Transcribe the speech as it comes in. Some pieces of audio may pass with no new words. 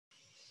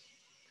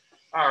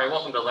All right,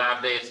 welcome to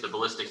Lab Day. It's the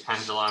Ballistic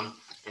Pendulum.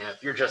 And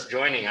if you're just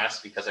joining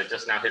us, because I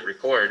just now hit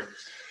record,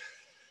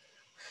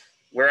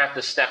 we're at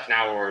the step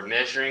now where we're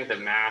measuring the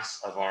mass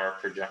of our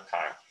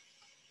projectile.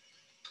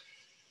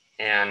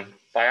 And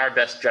by our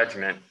best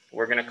judgment,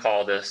 we're going to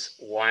call this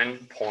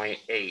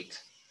 1.8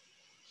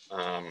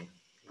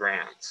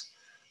 grams.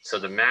 So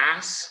the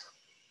mass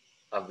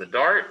of the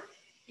dart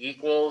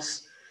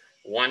equals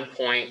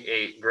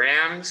 1.8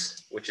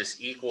 grams, which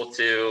is equal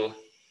to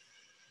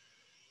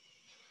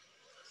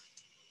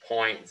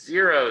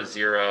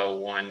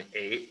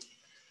 0.0018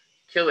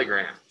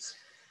 kilograms.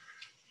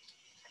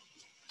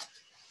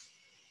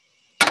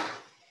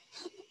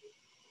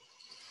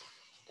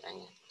 Dang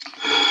it.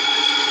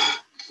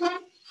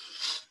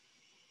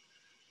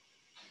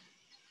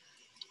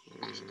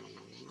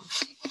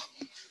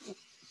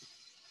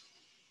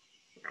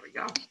 There we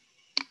go.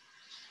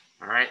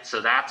 All right,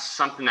 so that's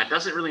something that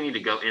doesn't really need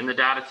to go in the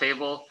data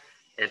table.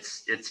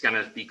 It's going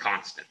to be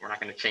constant. We're not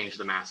going to change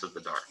the mass of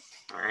the dart.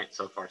 All right,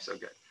 so far so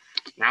good.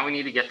 Now we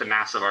need to get the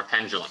mass of our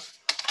pendulum.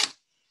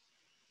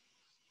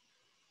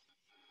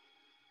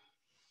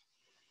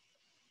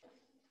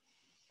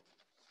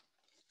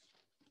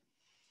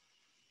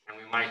 And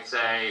we might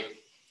say,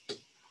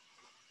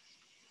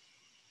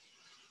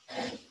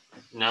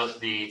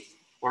 note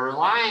we're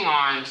relying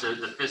on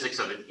the physics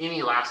of an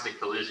inelastic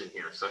collision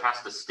here, so it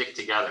has to stick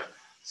together.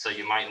 So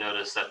you might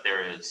notice that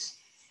there is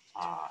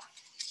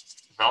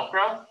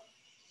Velcro,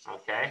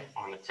 okay,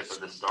 on the tip of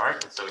this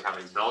dart. And so we have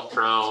a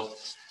Velcro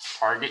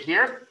target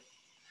here.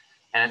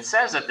 And it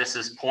says that this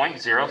is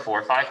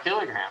 0.045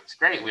 kilograms.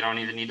 Great, we don't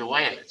even need to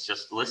weigh it. It's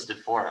just listed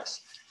for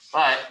us.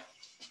 But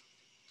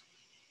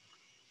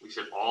we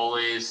should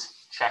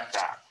always check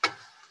that.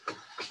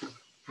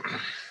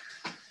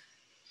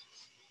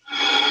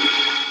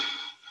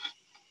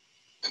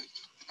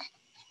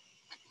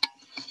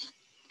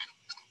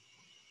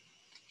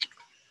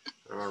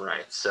 All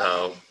right,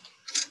 so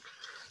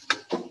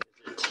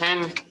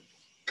 10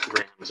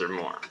 grams or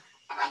more.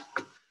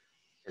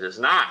 It is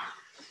not.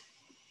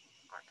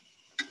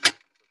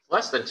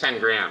 Less than 10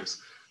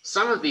 grams.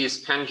 Some of these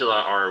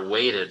pendula are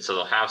weighted, so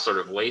they'll have sort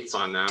of weights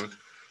on them.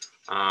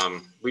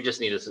 We just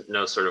need to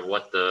know sort of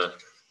what the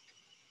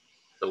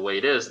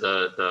weight is,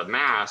 the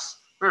mass.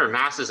 Remember,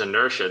 mass is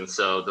inertia, and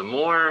so the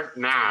more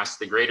mass,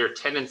 the greater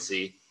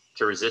tendency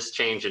to resist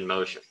change in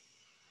motion.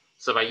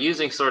 So by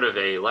using sort of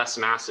a less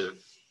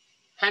massive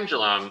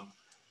pendulum,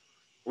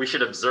 we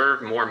should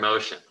observe more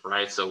motion,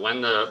 right? So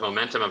when the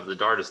momentum of the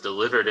dart is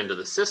delivered into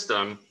the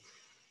system,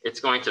 it's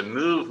going to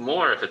move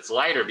more if it's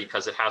lighter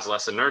because it has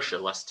less inertia,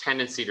 less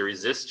tendency to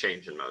resist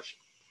change in motion.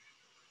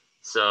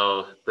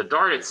 So the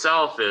dart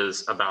itself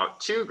is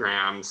about 2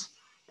 grams,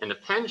 and the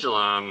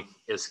pendulum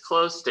is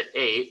close to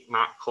 8,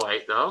 not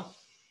quite though.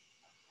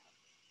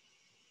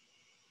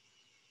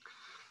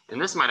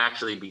 And this might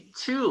actually be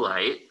too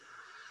light.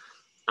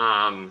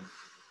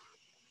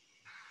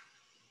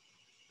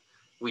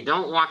 We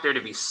don't want there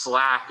to be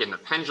slack in the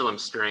pendulum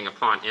string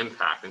upon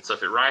impact. And so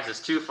if it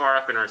rises too far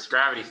up in Earth's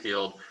gravity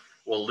field,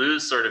 we'll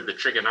lose sort of the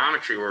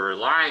trigonometry we're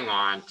relying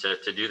on to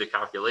do the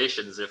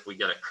calculations if we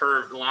get a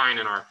curved line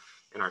in our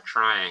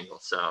triangle.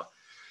 So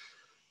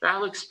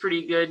that looks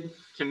pretty good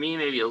to me,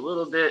 maybe a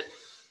little bit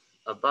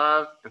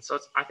above. And so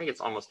I think it's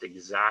almost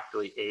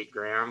exactly 8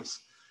 grams.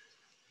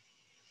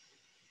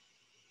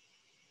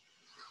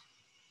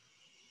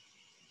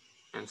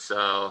 And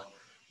so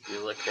if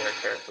you look there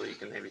carefully, you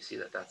can maybe see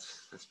that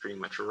that's pretty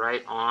much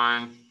right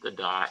on the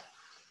dot,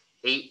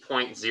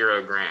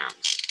 8.0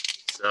 grams.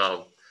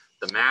 So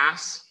the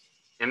mass,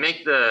 and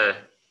make the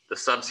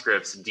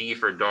subscripts D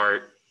for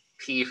dart,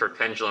 P for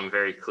pendulum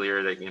very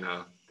clear that, you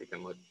know, they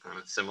can look kind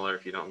of similar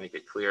if you don't make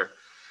it clear.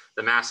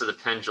 The mass of the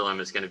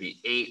pendulum is going to be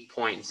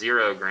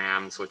 8.0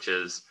 grams, which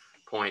is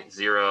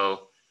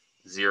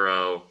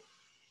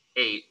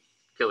 0.008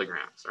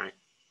 kilograms, right?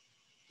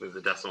 Move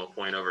the decimal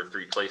point over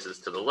 3 places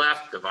to the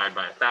left, divide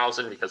by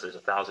 1,000 because there's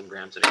 1,000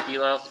 grams in a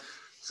kilo.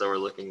 So we're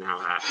looking now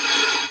at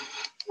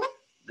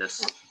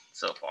this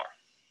so far.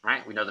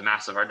 Right, we know the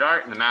mass of our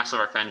dart and the mass of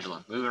our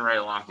pendulum. Moving right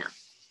along here.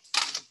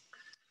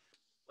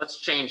 Let's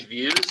change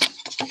views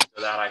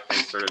so that I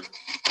can sort of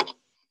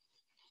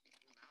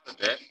a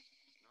bit.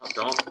 No,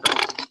 don't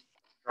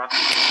drop it.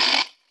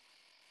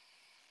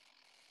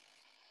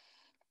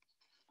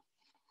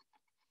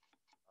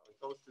 We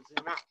told us to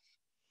zoom out.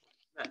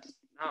 Next.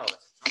 No,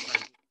 that's not what I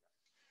need.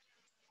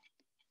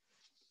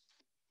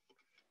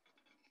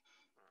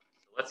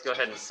 So let's go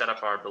ahead and set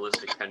up our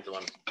ballistic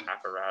pendulum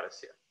apparatus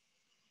here.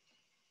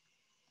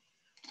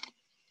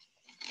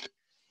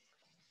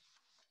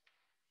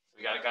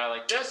 We got a guy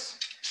like this.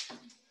 Go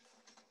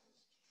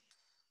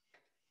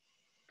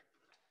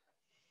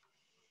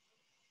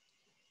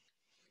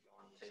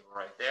on the table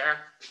right there.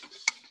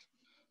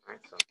 All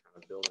right, so I'm kind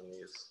of building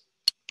these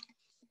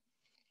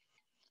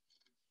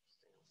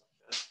stands like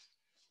this.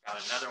 Got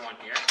another one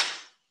here.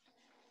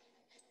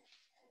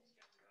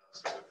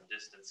 Sort of a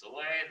distance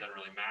away. Doesn't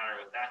really matter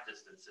what that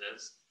distance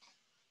is.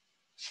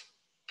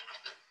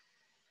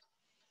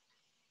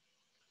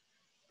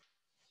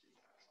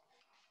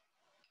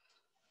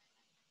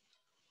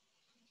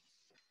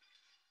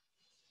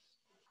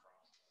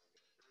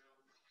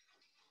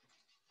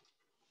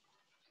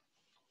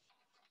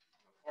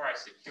 before I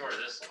secure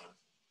this one,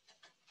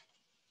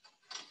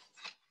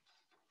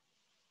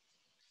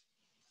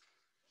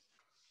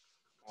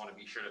 I want to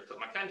be sure to put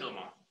my pendulum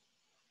on.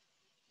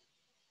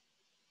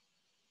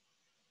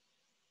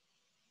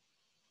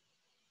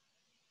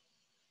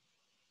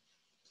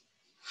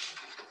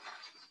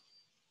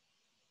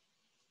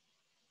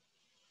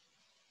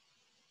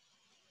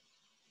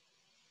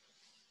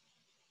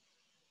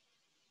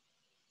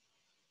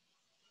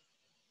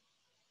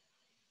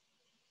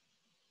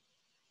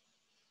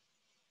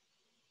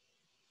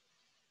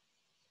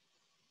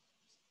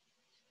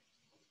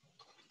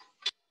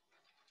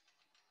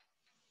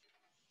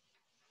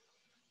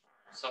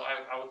 So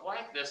I would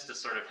like this to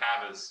sort of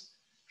have as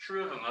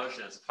true of a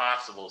motion as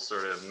possible,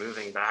 sort of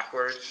moving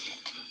backwards.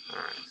 All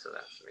right, so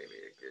that's maybe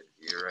a good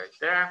view right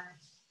there.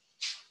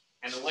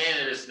 And the way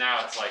that it is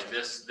now, it's like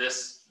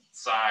this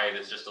side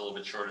is just a little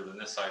bit shorter than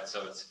this side,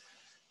 so it's,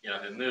 you know,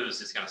 if it moves,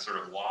 it's going to sort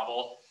of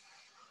wobble.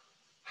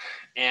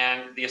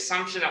 And the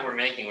assumption that we're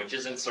making, which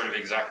isn't sort of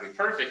exactly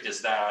perfect, is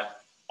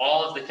that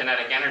all of the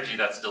kinetic energy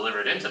that's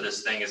delivered into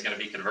this thing is going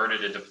to be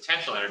converted into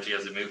potential energy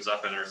as it moves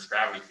up in Earth's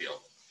gravity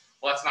field.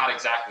 Well, that's not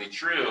exactly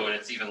true, and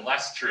it's even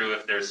less true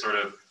if there's sort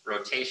of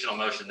rotational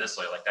motion this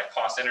way, like that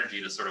costs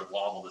energy to sort of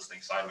wobble this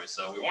thing sideways.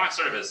 So we want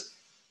sort of as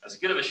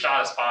good of a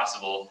shot as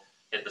possible,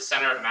 hit the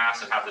center of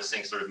mass and have this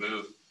thing sort of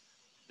move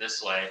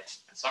this way.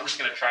 And so I'm just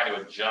going to try to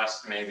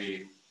adjust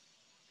maybe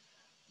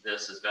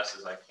this as best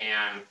as I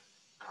can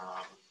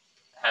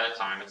ahead of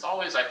time. It's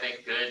always, I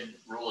think, good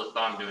rule of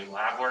thumb doing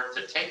lab work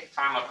to take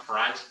time up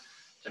front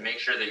to make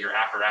sure that your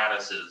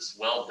apparatus is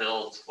well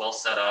built, well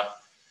set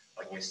up.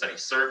 Like when we study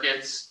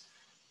circuits,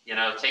 you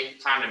know,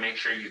 take time to make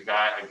sure you've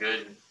got a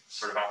good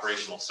sort of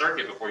operational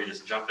circuit before you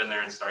just jump in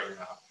there and start, you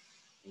know,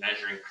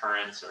 measuring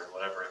currents or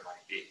whatever it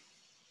might be.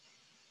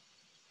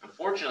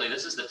 Unfortunately,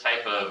 this is the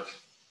type of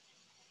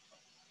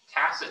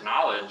tacit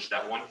knowledge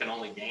that one can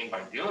only gain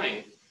by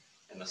doing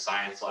in the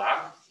science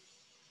lab.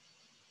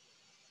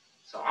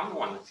 So I'm the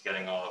one that's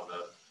getting all of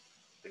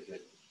the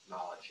good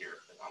knowledge here,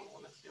 because I'm the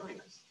one that's doing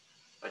this.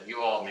 But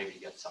you all maybe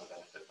get some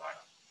benefit by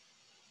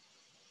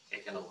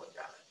taking a look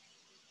at it.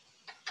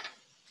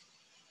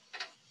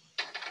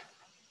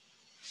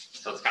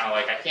 So it's kind of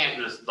like, I can't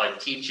just like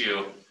teach you,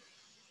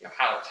 you know,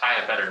 how to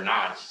tie a better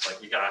knot. It's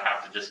like you gotta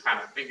have to just kind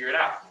of figure it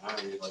out.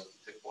 You know, you like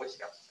took Boy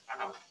Scouts. I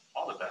know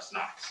all the best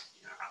knots.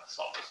 You know how to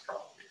solve this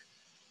problem here.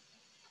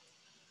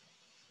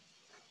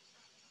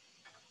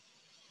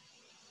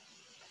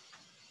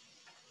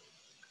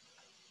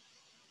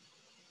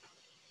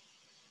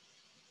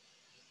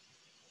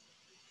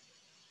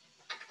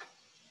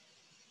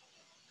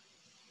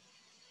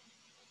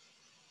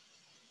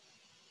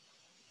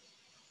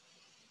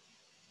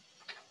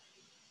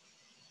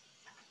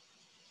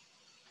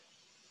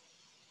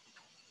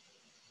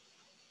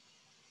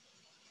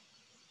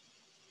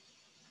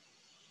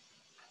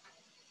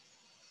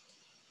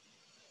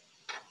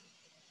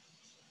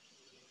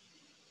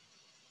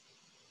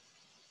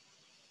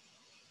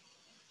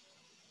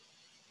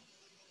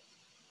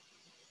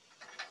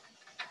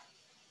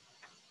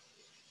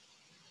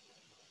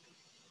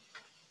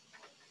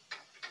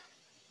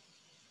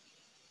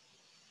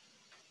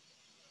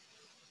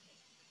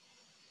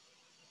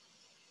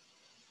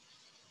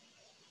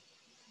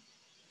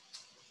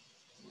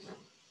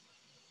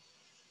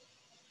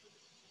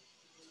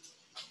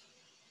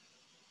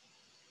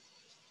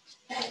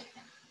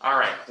 All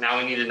right, now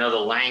we need to know the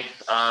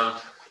length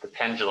of the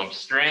pendulum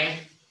string.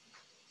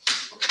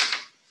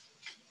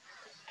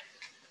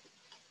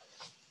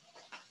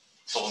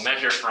 So we'll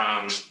measure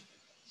from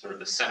sort of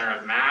the center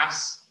of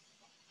mass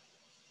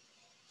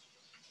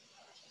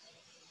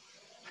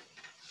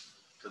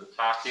to the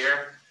top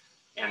here.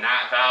 And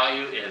that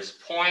value is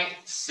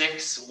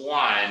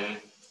 0.61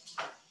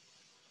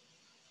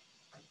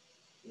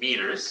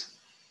 meters.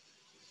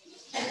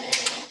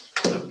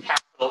 So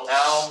capital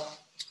L,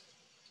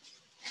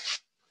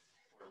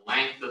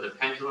 length of the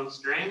pendulum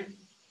string,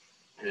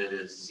 and it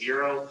is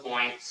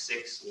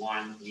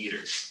 0.61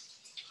 meters.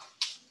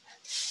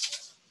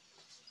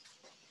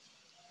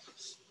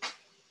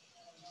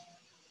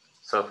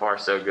 So far,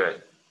 so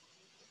good.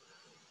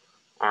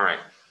 All right.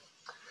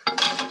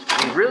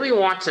 We really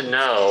want to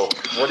know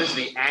what is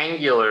the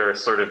angular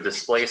sort of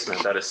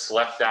displacement that is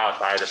swept out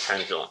by the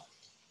pendulum.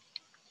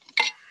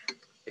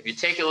 If you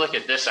take a look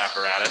at this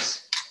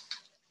apparatus,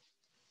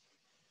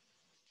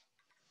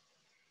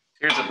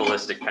 here's a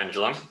ballistic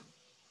pendulum,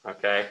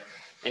 okay?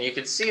 And you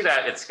can see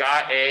that it's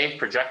got a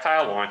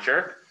projectile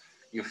launcher.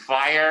 You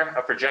fire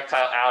a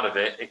projectile out of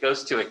it. It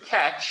goes to a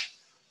catch.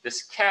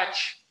 This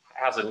catch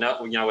has a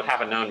would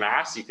have a known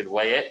mass. You could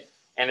weigh it,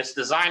 and it's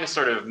designed to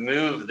sort of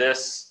move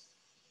this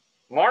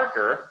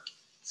marker.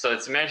 So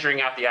it's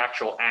measuring out the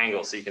actual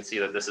angle. So you can see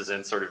that this is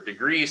in sort of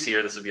degrees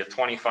here. This would be a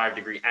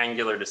 25-degree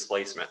angular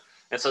displacement.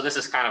 And so this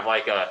is kind of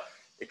like a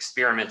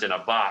experiment in a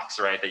box,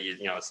 right? That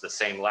you know, it's the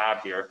same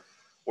lab here.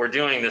 We're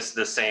doing the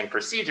same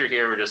procedure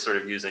here. We're just sort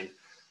of using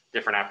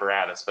different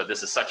apparatus, but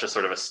this is such a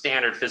sort of a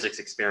standard physics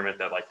experiment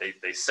that like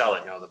they sell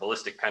it, you know, the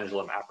ballistic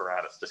pendulum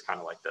apparatus, just kind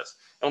of like this.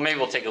 And maybe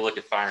we'll take a look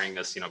at firing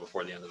this, you know,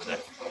 before the end of the day.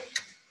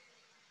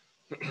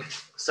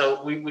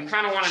 So we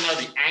kind of want to know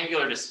the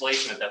angular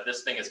displacement that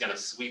this thing is going to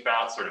sweep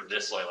out sort of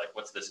this way, like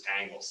what's this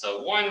angle?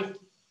 So one,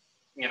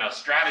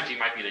 strategy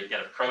might be to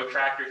get a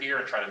protractor here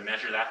and try to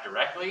measure that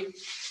directly.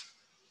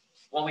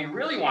 What we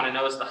really want to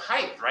know is the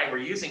height, right? We're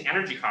using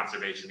energy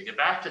conservation. To get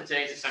back to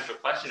today's essential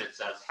question, it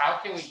says, how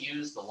can we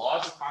use the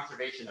laws of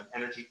conservation of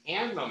energy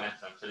and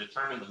momentum to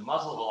determine the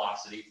muzzle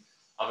velocity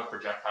of a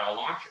projectile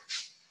launcher?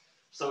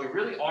 So we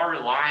really are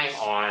relying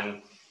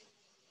on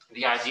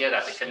the idea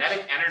that the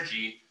kinetic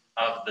energy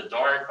of the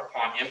dart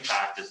upon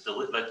impact is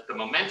the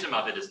momentum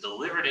of it is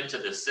delivered into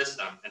this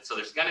system. And so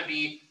there's going to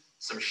be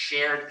some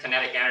shared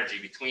kinetic energy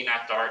between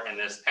that dart and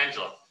this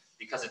pendulum.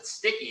 Because it's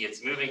sticky,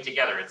 it's moving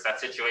together. It's that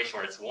situation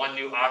where it's one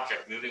new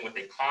object moving with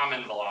a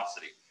common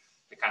velocity,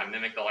 to kind of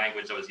mimic the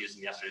language I was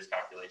using in yesterday's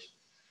calculation.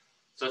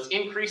 So it's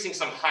increasing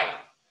some height.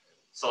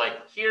 So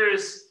like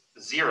here's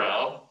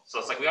 0. So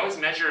it's like we always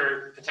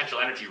measure potential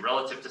energy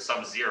relative to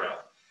some 0.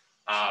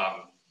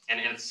 And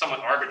it's somewhat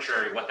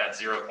arbitrary what that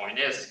 0 point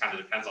is. It kind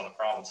of depends on the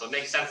problem. So it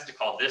makes sense to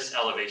call this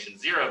elevation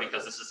 0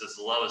 because this is as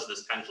low as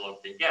this pendulum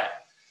can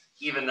get.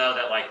 Even though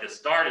that like this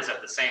dart is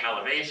at the same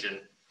elevation,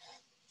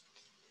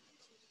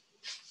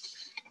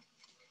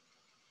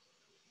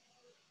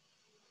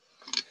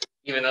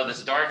 it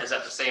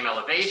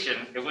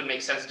wouldn't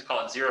make sense to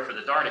call it 0 for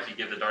the dart if you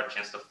give the dart a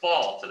chance to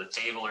fall to the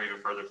table or even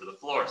further to the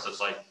floor. So it's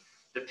like,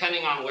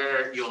 depending on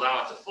where you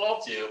allow it to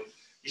fall to,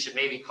 you should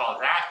maybe call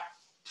that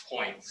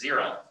point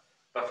 0.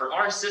 But for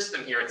our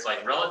system here, it's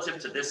like relative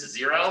to this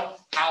 0,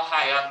 how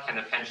high up can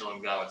the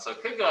pendulum go? And so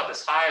it could go up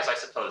as high as, I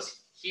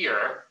suppose,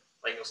 here,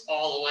 like it was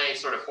all the way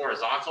sort of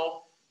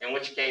horizontal, in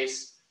which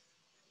case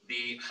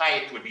the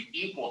height would be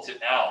equal to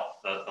L,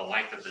 the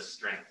length of this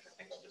string. I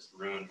think I just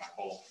ruined my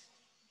whole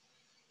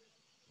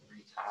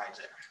retie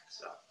there.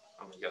 So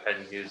I'm going to go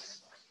ahead and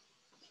use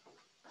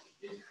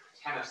the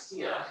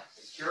panacea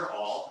to cure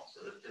all,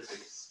 so the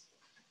physics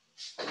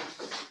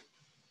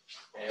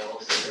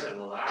fails here in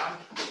the lab.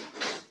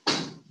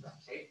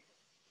 Okay.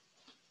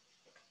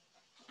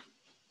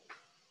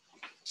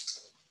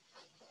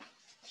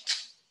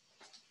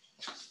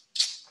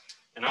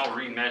 And I'll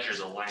remeasure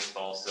the length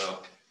also,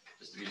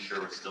 just to be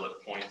sure we're still at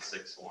 0.61.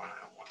 I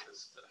don't want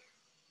this to.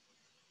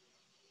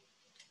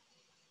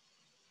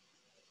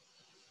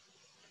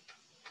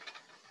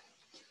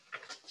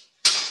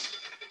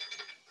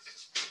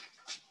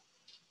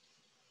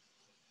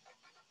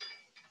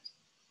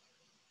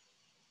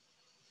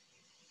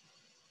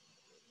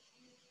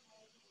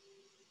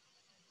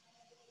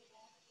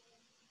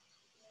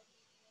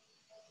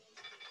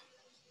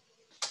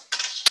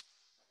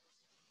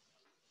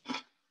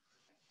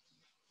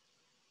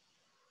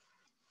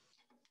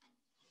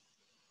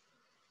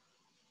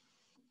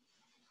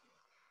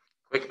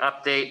 Quick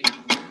update,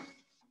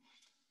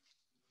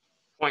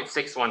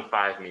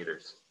 0.615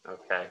 meters,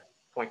 okay?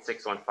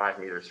 0.615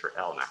 meters for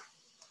L now.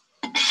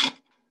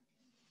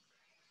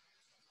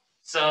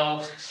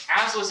 So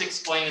as was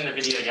explained in the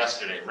video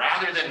yesterday,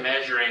 rather than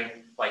measuring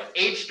like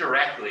H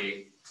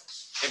directly,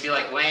 it'd be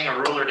like laying a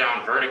ruler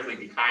down vertically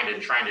behind it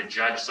and trying to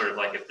judge sort of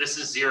like, if this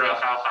is 0,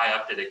 how high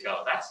up did it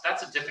go?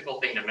 That's a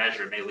difficult thing to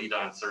measure. It may lead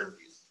to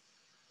uncertainties.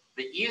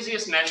 The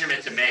easiest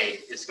measurement to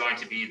make is going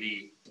to be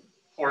the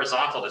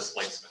horizontal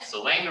displacement.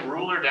 So laying the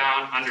ruler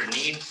down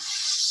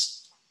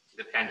underneath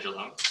the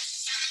pendulum,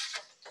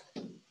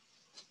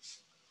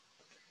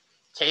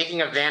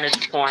 taking a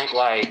vantage point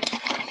like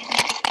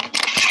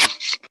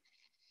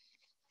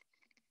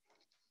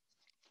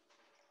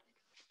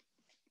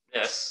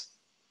this,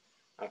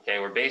 okay,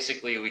 where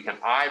basically we can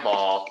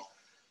eyeball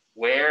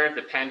where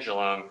the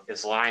pendulum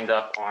is lined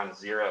up on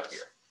 0 here.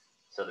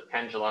 So the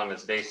pendulum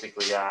is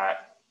basically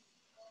at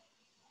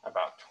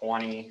about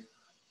 20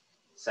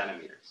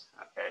 centimeters.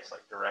 Okay, so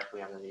like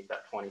directly underneath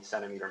that 20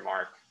 centimeter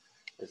mark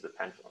is the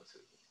pendulum. So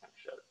we can kind of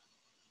show it.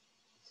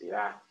 See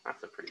that?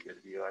 That's a pretty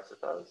good view, I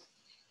suppose.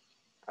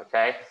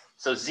 Okay,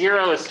 so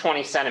 0 is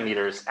 20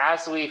 centimeters.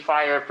 As we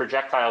fire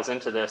projectiles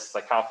into this,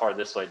 like how far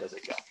this way does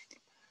it go?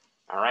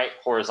 All right,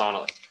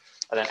 horizontally.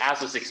 And then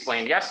as was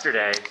explained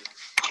yesterday,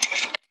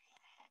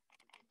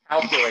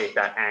 calculate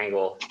that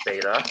angle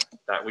theta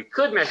that we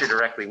could measure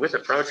directly with a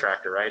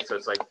protractor, right? So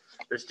it's like,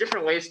 there's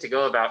different ways to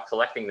go about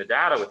collecting the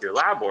data with your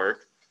lab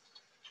work.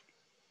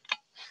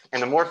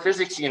 And the more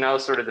physics you know,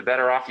 sort of the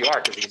better off you are,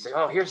 because you can say,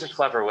 oh, here's a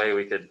clever way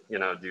we could,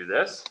 do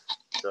this.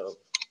 So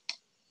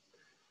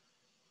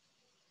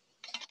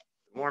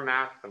the more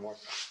math, the more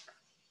fun.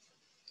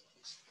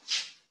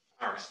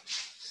 All right,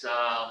 so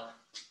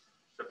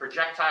the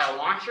projectile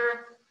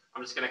launcher,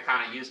 I'm just going to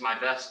kind of use my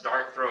best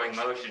dart throwing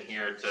motion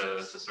here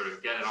to sort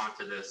of get it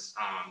onto this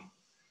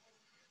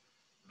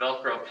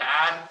Velcro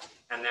pad.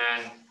 And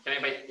then, can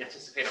anybody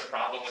anticipate a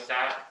problem with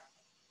that?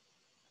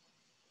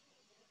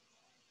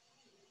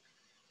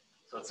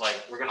 So it's like,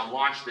 we're going to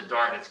launch the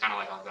dart, and it's kind of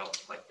like, I'll go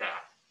like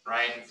that,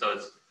 right? And so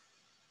it's,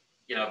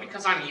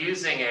 because I'm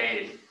using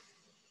a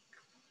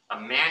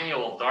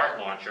manual dart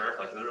launcher,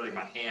 like literally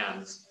my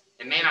hands,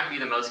 it may not be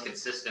the most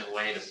consistent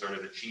way to sort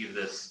of achieve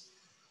this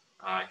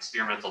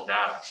experimental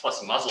data.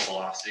 Plus muzzle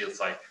velocity, it's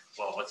like,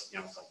 well, what's, it's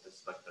like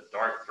this, like the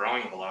dart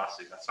throwing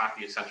velocity. That's not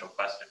the essential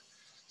question.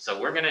 So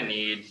we're going to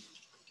need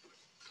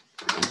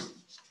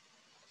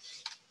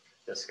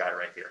this guy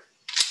right here.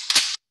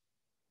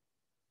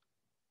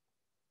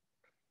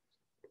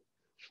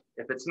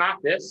 If it's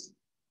not this,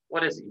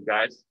 what is it, you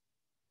guys?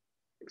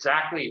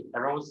 Exactly.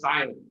 Everyone was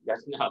silent.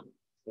 Yes, no,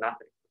 it's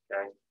nothing.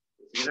 Okay.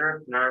 It's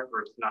either nerve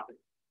or it's nothing.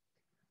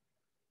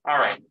 All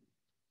right.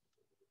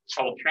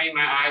 I will train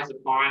my eyes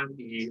upon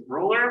the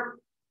ruler.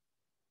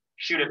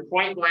 Shoot at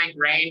point blank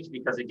range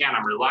because again,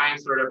 I'm relying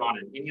sort of on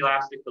an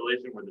inelastic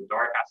collision where the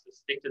dart has to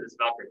stick to this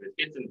Velcro. If it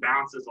hits and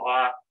bounces a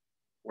lot,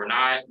 we're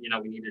not,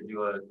 we need to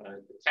do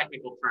the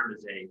technical term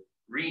is a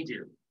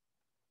redo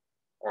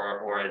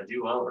or a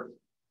do-over.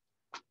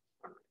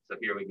 So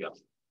here we go.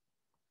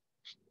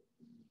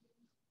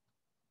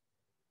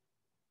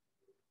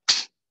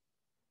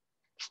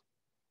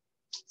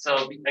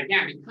 So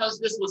again, because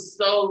this was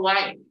so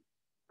light,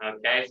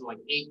 okay, so like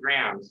 8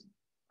 grams,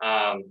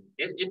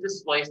 it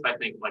displaced, I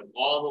think, like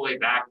all the way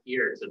back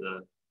here to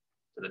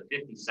the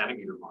 50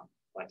 centimeter mark.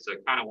 Like, so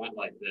it kind of went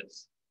like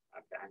this,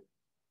 okay.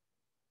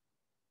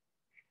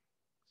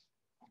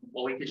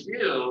 What we could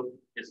do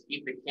is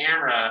keep the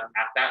camera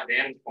at that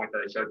vantage point that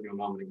I showed you a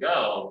moment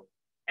ago.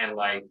 And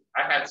like,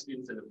 I've had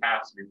students in the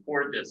past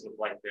record this with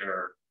like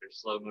their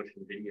slow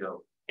motion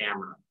video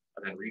camera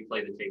and then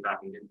replay the tape back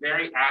and get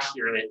very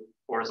accurate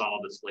horizontal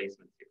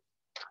displacements here.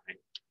 Right?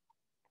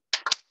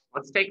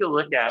 Let's take a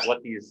look at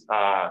what these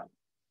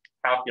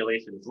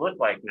calculations look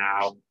like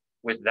now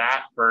with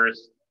that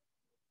first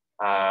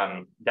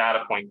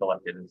data point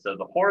collected. And so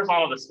the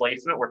horizontal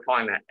displacement, we're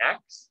calling that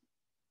X,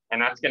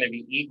 and that's going to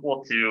be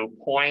equal to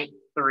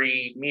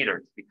 0.3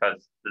 meters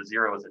because the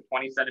 0 is at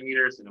 20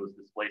 centimeters and it was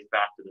displaced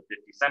back to the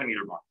 50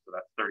 centimeter mark. So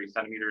that's 30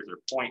 centimeters or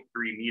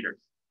 0.3 meters.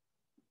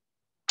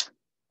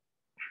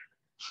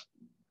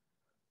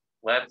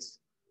 Let's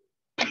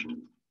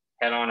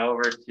head on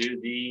over to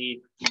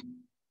the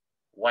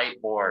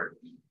whiteboard.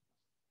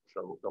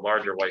 So the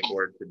larger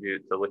whiteboard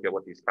to look at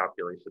what these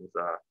calculations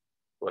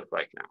look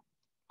like now.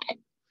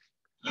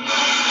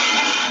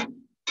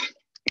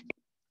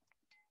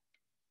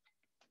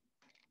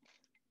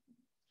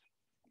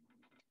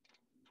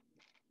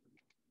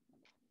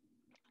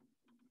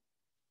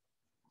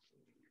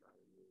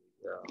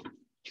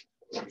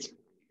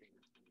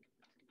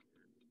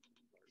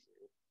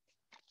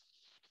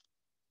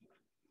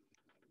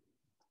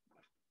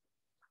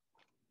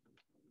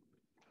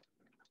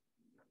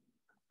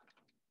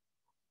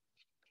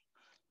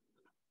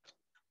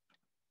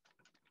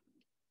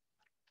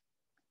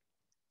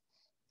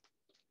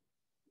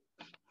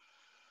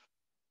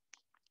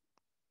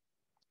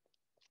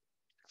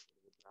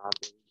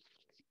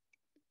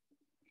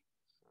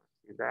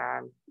 Too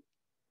bad.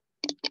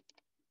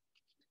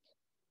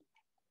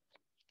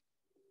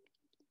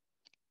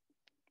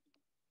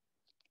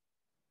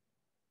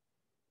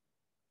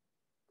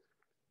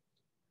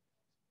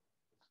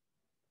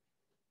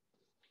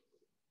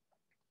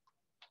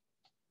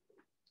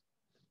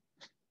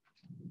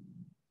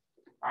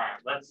 All right,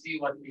 let's see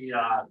what the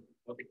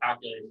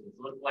calculations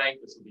look like.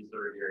 This will be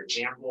sort of your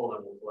example,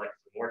 and we'll collect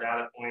some more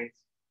data points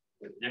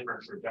with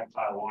different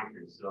projectile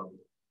launchers. So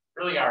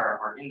really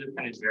our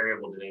independent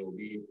variable today will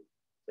be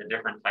the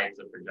different types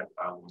of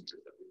projectile launchers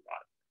that we've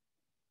got.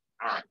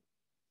 All right.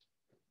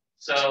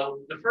 So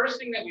the first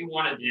thing that we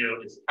want to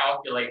do is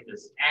calculate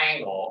this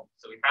angle.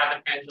 So we had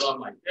the pendulum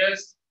like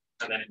this,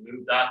 and then it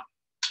moved up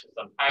to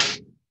some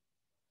height.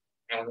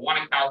 And we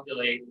want to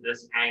calculate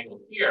this angle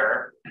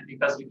here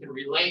because we can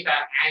relate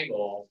that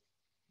angle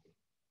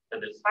to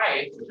this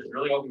height, which is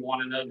really what we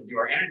want to know to do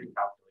our energy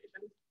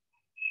calculation,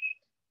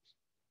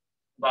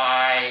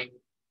 by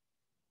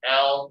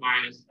L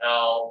minus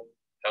L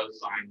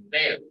cosine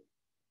theta.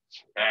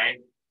 Okay,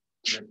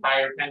 the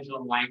entire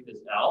pendulum length is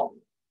L.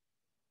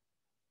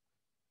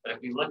 But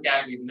if we look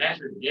at, we've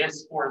measured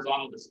this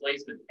horizontal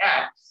displacement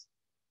X,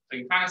 so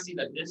you kind of see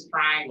that this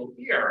triangle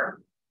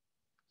here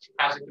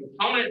has a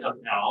component of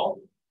L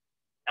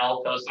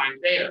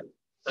cosine theta.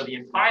 So the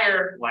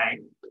entire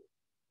length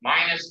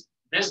minus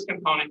this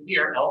component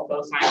here, L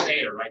cosine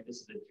theta, right?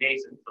 This is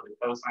adjacent, so the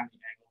cosine of the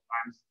angle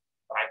times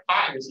the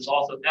hypotenuse is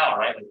also L,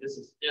 right? Like this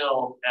is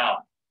still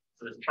L.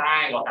 So this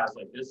triangle has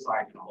like this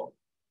side L.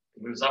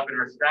 It moves up in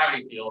Earth's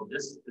gravity field.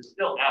 This is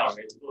still L,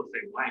 right? It's still the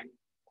same length.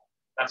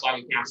 That's why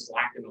we can't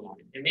slacken the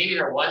line. And maybe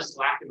there was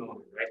slack in the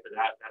line, right, for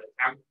that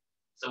attempt.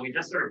 So we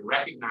just sort of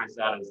recognize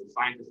that as a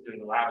scientist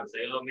doing the lab and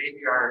say, oh,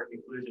 maybe our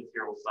conclusions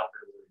here will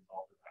suffer as a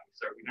result of that.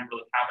 So we never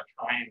really have a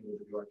triangle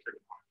to do our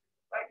trigonometry.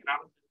 Like,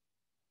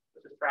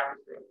 let's just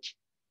practice through it.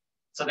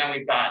 So then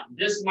we've got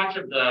this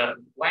much of the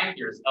length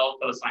here is L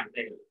cosine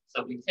theta.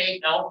 So if we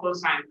take L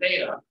cosine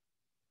theta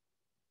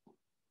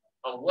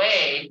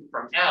away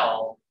from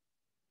L,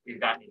 we've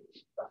got H,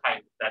 the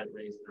height that it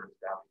raised in Earth's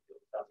gravity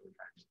field. That's what we're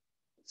trying to do.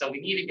 So we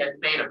need to get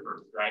theta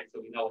first, right? So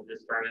we know what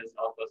this term is,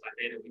 L cosine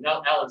theta. We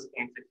know L is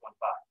 0.615.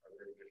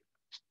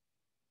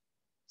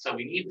 So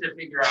we need to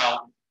figure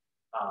out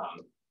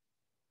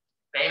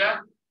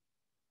theta.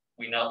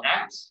 We know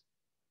X,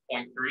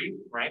 0.3,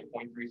 right?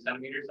 0.3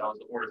 centimeters. That was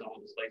the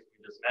horizontal displacement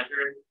we just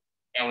measured.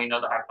 And we know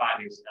the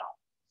hypotenuse L.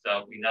 So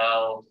if we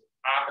know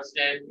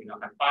opposite, we know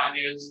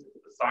hypotenuse,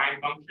 the sine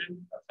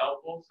function, that's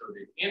helpful. So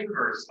the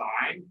inverse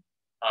sine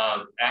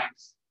of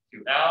x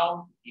to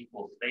L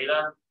equals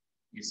theta.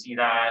 You see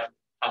that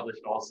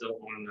published also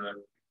on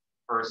the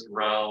first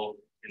row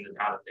in the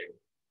data table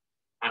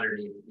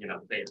underneath,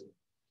 theta.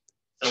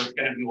 So it's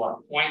going to be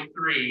what?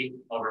 0.3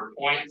 over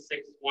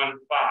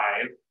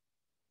 0.615.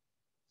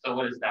 So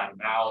what is that?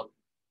 About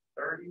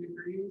 30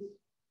 degrees?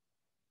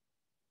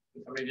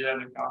 Can somebody do that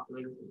in a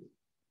calculator, please?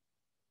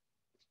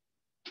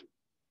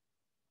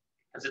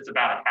 Because it's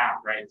about a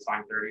half, right?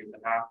 Sine 30 is a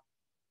half,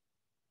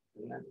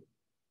 isn't it?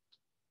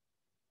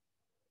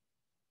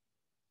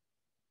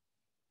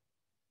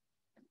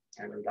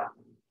 And we got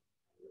them.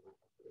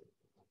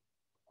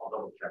 I'll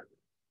double check.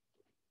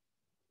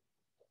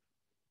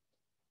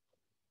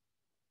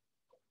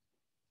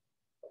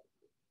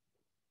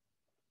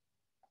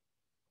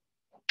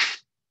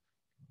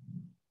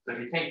 So if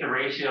you take the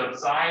ratio of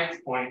sides,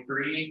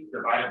 0.3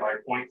 divided by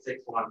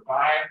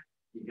 0.615,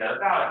 you get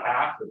about a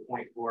half, so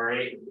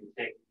 0.48. If we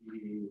take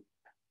the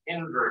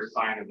inverse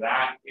sine of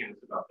that, and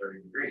it's about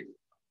 30 degrees,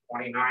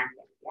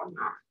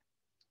 29.19.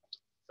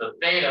 So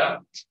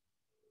theta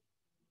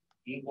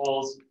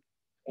equals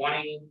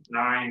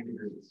 29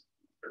 degrees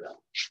for that.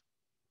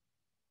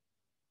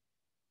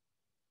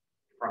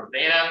 From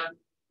theta,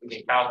 we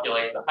can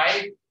calculate the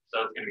height.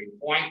 So it's going to be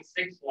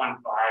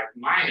 0.615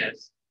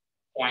 minus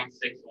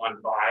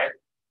 0.615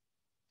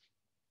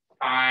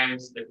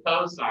 times the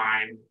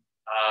cosine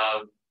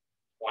of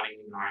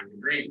 29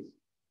 degrees.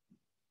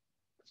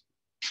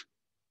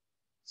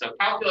 So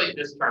calculate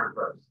this term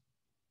first,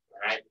 all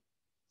right?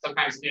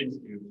 Sometimes students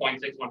do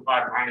 0.615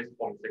 minus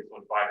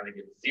 0.615 and they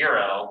get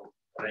 0,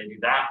 and then do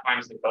that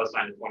times the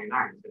cosine of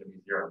 29, it's going to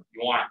be 0.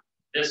 You want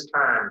this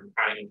term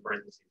kind of in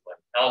parentheses, like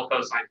L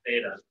cosine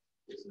theta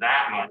is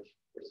that much,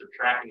 we're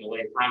subtracting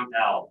away from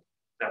L.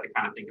 So you have to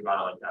kind of think about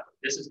it like that.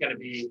 This is going to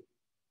be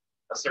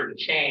a certain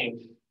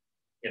change,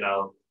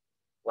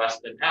 less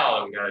than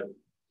L, and we got to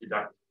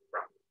deduct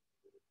from.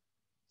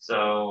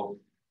 So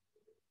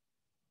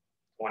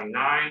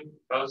 29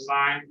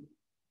 cosine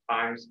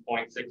times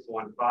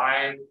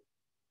 0.615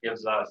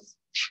 gives us,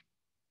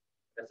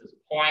 this is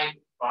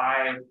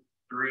 0.53789.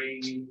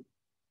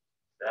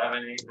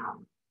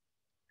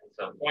 And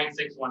so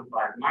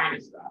 0.615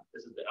 minus that,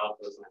 this is the L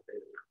cosine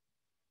theta.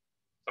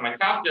 So my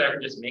calculator, I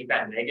can just make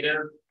that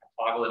negative,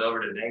 toggle it over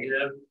to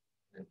negative,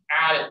 and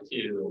add it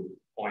to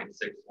 0.615 as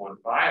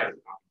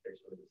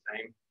computationally the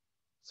same.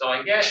 So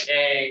I get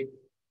a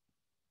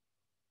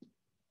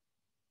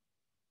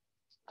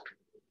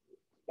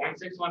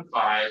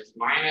 0.615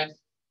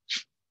 minus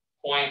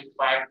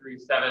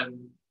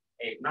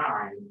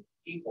 0.53789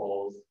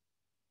 equals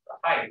the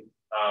height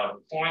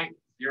of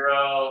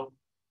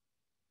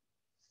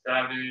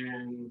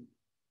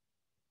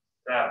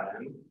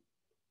 0.077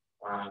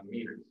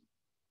 meters.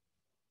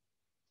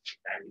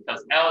 Okay,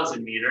 because L is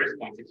in meters,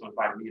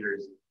 0.615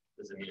 meters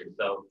is in meters.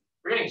 So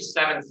we're getting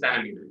 7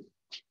 centimeters.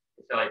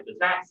 So like, does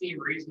that seem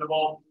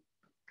reasonable?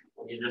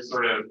 When you just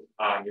sort of,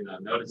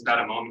 noticed that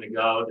a moment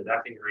ago, did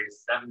that thing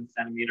raise 7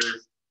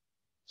 centimeters?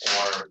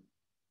 Or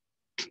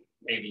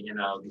maybe,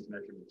 these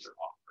measurements are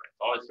off, right?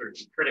 It's always sort of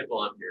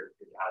critical of your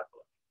data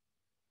collection.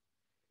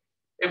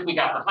 If we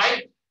got the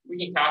height, we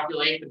can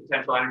calculate the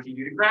potential energy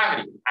due to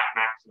gravity at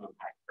maximum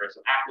height. Right?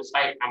 So at this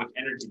height, how much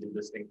energy did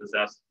this thing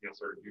possess,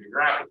 sort of due to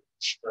gravity?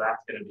 So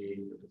that's going to be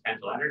the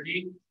potential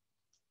energy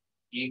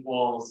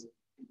equals,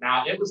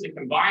 now it was the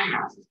combined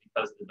masses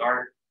because the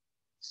dart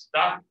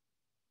stuck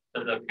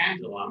to the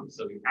pendulum,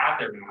 so we have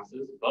their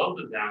masses, both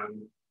of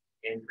them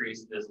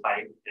increase this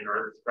height in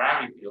Earth's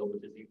gravity field,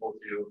 which is equal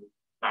to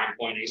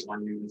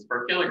 9.81 newtons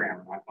per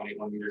kilogram,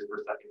 9.81 meters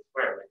per second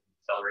squared, like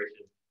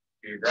acceleration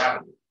due to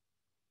gravity.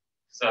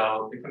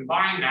 So the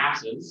combined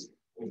masses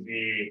would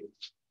be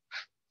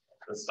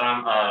the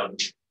sum of,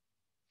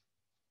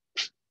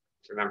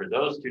 remember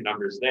those two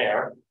numbers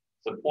there.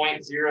 So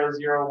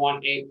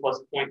 0.0018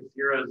 plus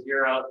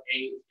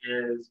 0.008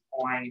 is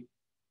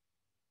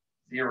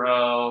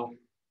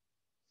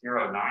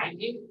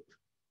 0.0098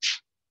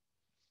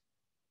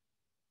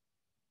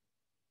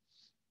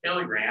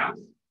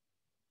 kilograms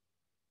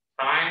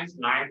times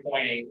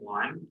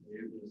 9.81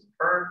 newtons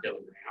per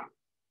kilogram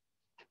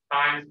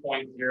times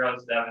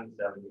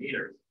 0.077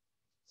 meters.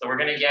 So we're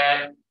going to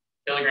get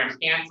kilograms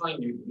canceling,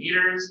 newton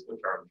meters,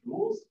 which are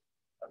joules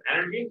of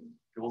energy,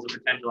 joules of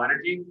potential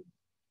energy.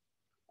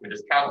 Let me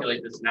just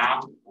calculate this now.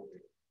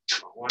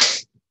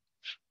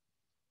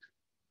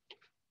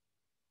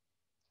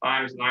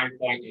 Times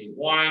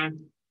 9.81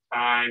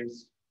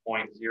 times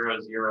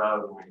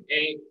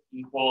 0.0098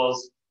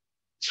 equals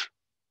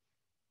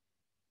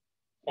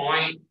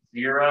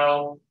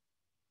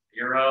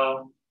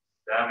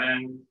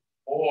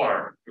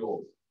 0.0074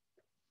 joules.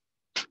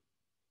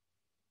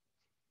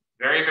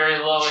 Very, very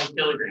low in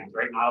kilograms,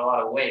 right? Not a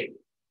lot of weight,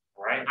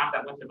 right? Not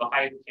that much of a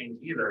height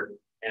change either.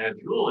 And a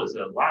joule is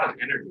a lot of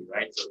energy,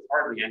 right? So it's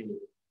hardly any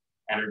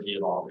energy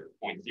at all there,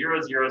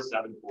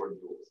 0.0074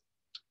 joules.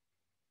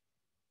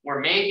 we're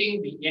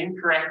making the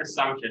incorrect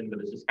assumption, but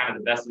it's just kind of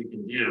the best we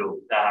can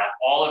do, that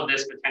all of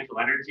this potential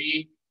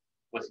energy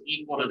was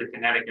equal to the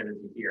kinetic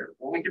energy here.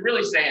 What we could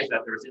really say is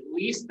that there was at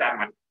least that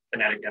much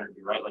kinetic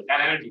energy, right? Like that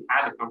energy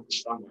had to come from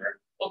somewhere.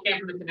 Well, it came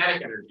from the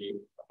kinetic energy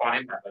upon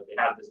impact. Like they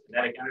had this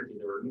kinetic energy,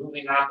 they were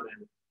moving up and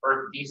then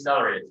Earth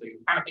decelerated. So you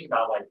kind of think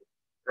about like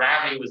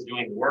gravity was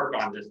doing work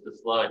on this to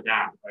slow it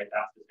down, right?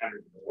 That's this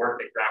energy, the work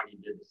that gravity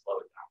did to slow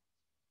it down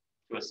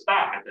to a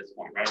stop at this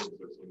point, right? And so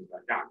it swings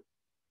back down.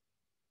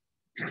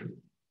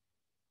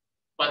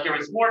 But there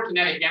was more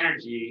kinetic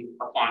energy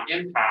upon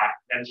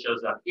impact than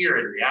shows up here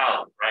in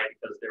reality, right?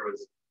 Because there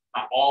was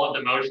all of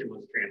the motion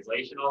was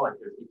translational. Like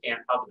you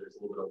can't help it. There's a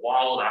little bit of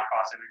wall, that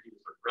cross energy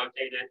was sort of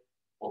rotated,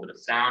 a little bit of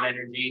sound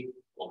energy, a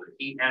little bit of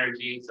heat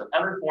energy. So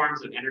other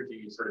forms of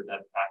energy sort of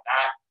that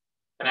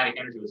kinetic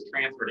energy was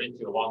transferred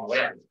into along the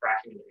way. It was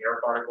crashing into air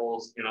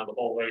particles, you know, the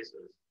whole way. So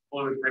there's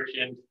fluid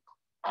friction,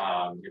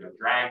 you know,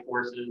 drag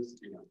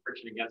forces, you know,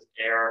 friction against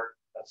air.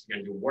 That's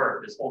going to do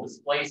work. This whole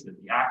displacement,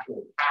 the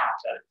actual path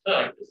that it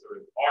took, this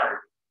sort of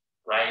arc,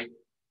 right,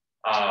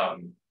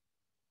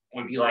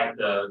 would be like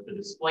the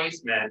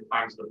displacement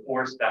times the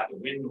force that the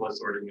wind was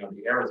sort of, you know,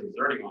 the air was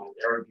exerting on it.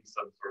 There would be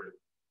some sort of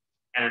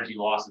energy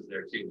losses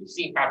there too. We've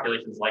seen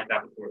calculations like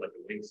that before, like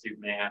the wingsuit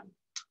man,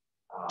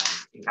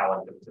 how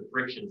like the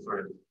friction sort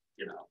of,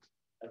 you know,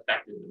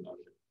 affected the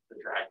motion, the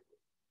drag.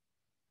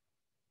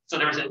 So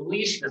there was at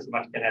least this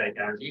much kinetic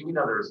energy. We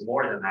know there's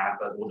more than that,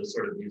 but we'll just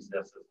sort of use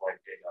this as like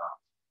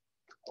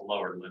a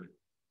lower limit.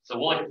 So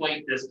we'll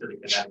equate this to the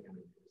kinetic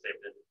energy. Say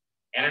that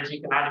energy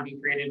can neither be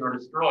created nor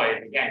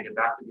destroyed. Again, get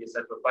back to the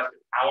essential question.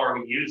 How are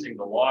we using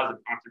the laws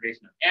of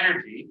conservation of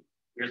energy?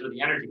 Here's where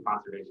the energy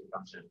conservation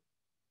comes in.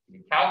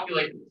 You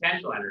calculate the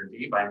potential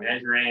energy by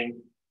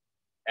measuring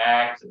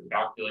X and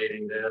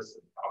calculating this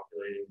and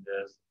calculating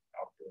this, and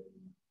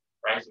calculating,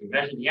 right? So we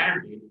measure the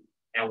energy,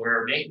 and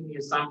we're making the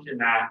assumption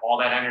that all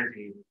that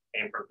energy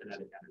came from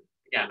kinetic energy.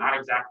 Again, not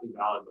exactly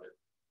valid, but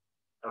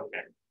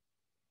okay.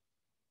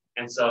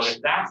 And so if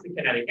that's the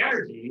kinetic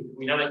energy,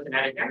 we know that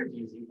kinetic energy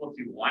is equal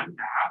to 1/2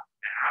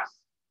 mass,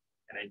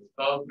 and it's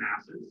both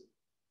masses,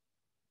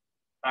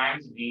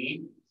 times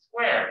V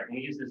squared. And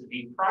we use this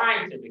V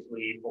prime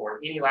typically for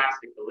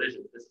inelastic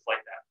collisions. This is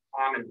like that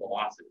common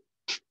velocity.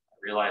 I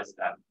realize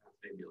that that's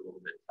maybe a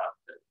little bit tough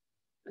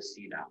to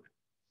see down there.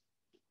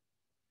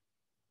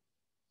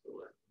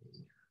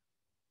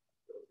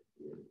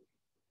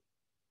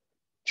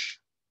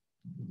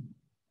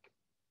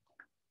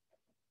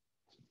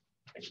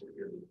 I should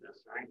hear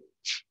this, right?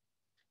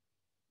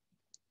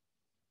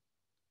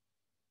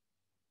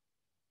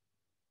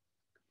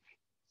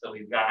 So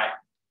we've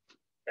got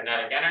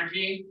kinetic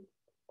energy,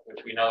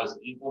 which we know is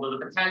equal to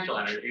the potential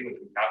energy, which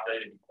we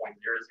calculated to be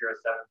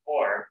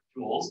 0.0074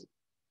 joules,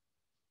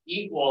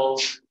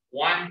 equals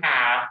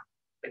 1/2.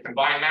 The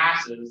combined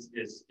masses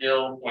is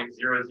still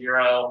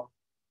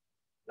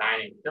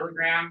 0.0098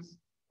 kilograms,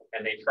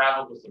 and they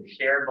traveled with some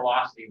shared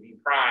velocity v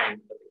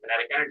prime, but the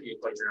kinetic energy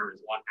equation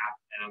is 1/2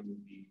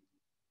 mv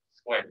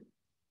squared.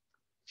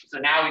 So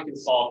now we can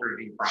solve for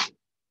v prime.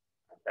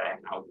 Okay,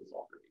 now we can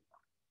solve for v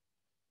prime.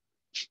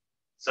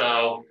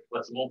 So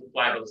let's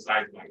multiply both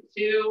sides by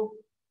 2,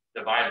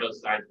 divide both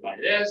sides by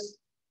this,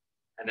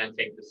 and then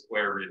take the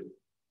square root.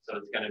 So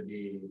it's going to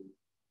be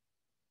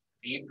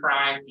v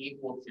prime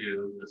equal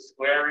to the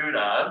square root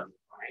of,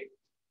 right,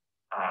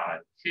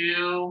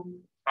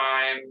 2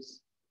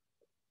 times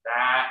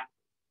that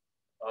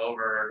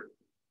over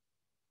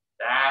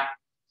that.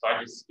 So I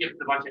just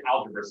skipped a bunch of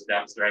algebra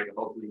steps, right?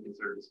 Hopefully you can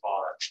sort of just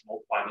follow that.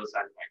 Multiply both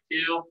sides by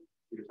 2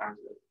 times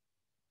this,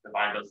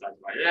 divide both sides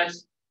by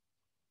this,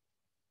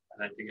 and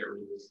then to get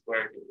rid of the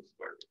square, take the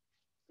square root.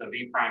 So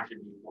v prime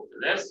should be equal to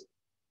this.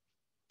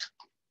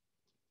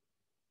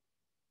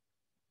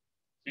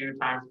 2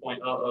 times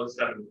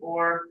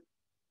 0.0074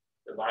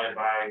 divided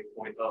by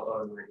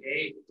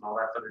 0.0098, and all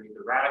that's underneath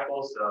the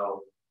radical.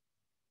 So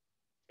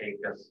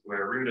take the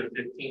square root of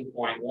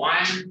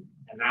 15.1,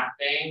 and that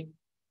thing,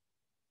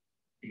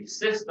 the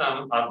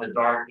system of the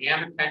dart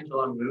and the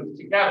pendulum move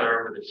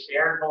together with a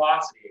shared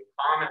velocity, a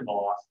common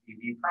velocity,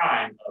 v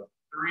prime, of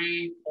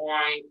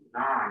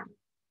 3.9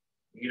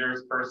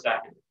 meters per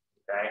second,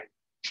 okay?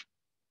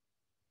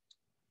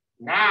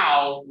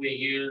 Now we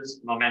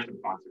use momentum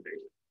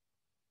conservation.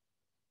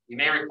 You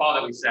may recall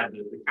that we said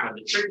that the kind of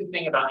the tricky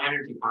thing about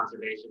energy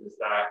conservation is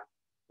that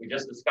we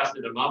just discussed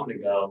it a moment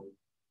ago.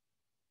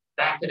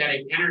 That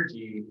kinetic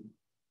energy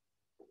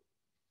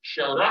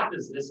showed up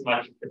as this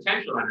much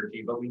potential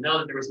energy, but we know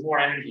that there was more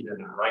energy than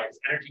that, right? Because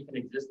energy can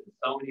exist in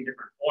so many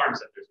different forms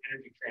that there's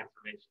energy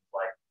transformations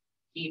like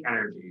heat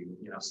energy,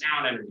 you know,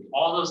 sound energy,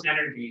 all those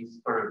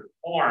energies sort of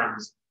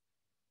forms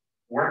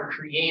weren't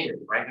created,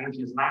 right?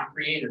 Energy is not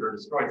created or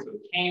destroyed. So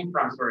it came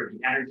from sort of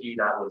the energy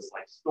that was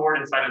like stored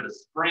inside of the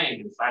spring,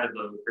 inside of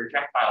the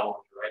projectile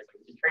launcher, right? So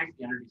we can trace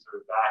the energy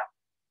sort of back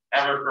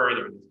ever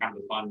further. And it's kind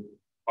of a fun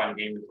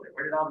game to play.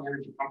 Where did all the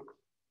energy come from?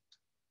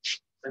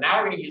 So now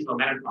we're going to use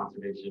momentum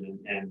conservation.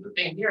 And the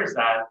thing here is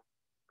that,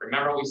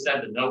 remember we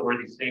said the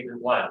noteworthy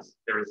statement was,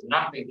 there is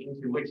nothing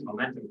into which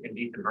momentum can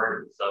be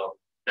converted. So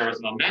there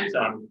was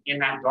momentum in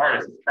that dart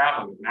as it's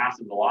traveling with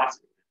massive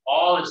velocity.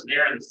 All is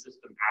there in the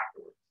system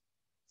afterwards.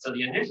 So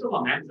the initial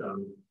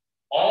momentum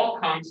all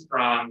comes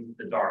from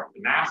the dart.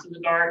 The mass of the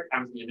dart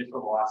times the initial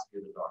velocity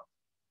of the dart.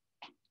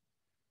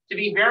 To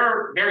be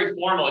very, very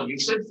formal, you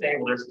should say,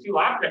 well, there's two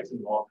objects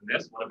involved in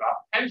this. What about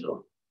the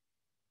pendulum?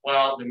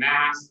 Well, the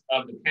mass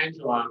of the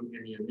pendulum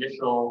and the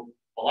initial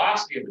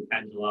velocity of the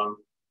pendulum,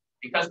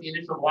 because the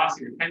initial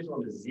velocity of the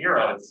pendulum is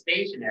zero, it's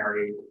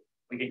stationary,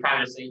 we can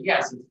kind of say,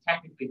 yes, it's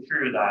technically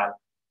true that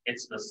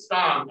it's the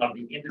sum of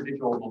the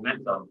individual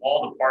momentum,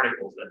 all the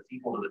particles, that's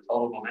equal to the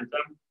total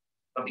momentum.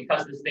 But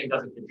because this thing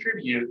doesn't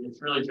contribute,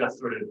 it's really just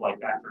sort of like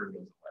that term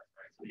goes away,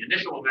 right? So the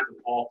initial momentum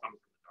all comes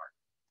from the dart.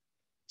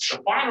 The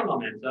final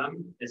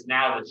momentum is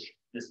now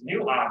this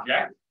new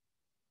object,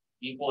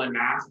 equal in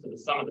mass to the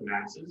sum of the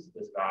masses,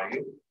 this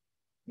value,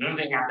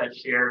 moving at that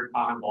shared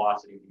common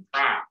velocity v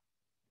prime.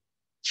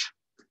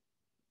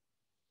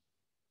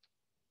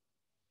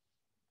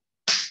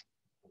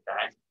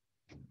 Okay,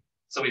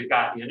 so we've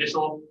got the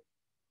initial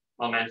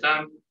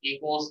momentum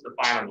equals the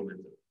final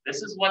momentum.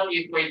 This is what the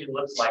equation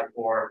looks like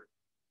for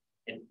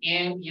an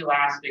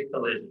inelastic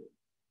collision.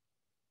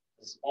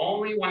 It's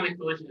only when the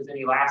collision is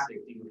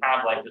inelastic do you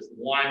have like just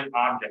one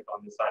object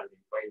on this side of the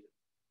equation.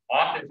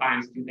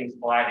 Oftentimes, two things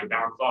collide and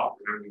bounce off.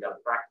 Remember, we got a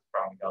practice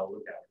problem we got to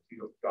look at.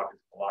 Two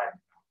objects collide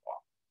and bounce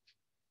off.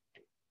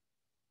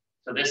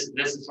 So this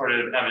is sort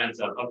of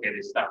evidence of, okay,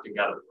 they stuck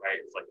together, right?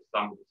 It's like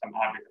some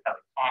object that has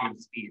a common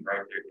speed,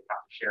 right? They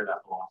have to share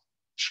that velocity.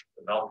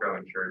 The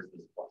Velcro ensures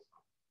this plus.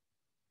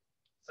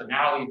 So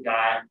now we've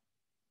got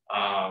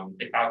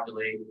to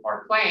calculate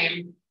our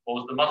claim. What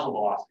was the muzzle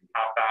velocity?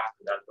 How fast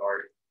did that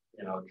dart,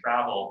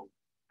 travel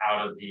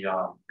out of the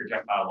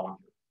projectile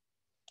launcher?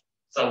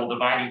 So we'll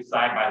divide each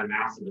side by the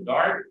mass of the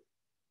dart.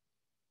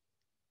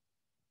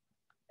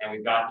 And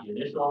we've got the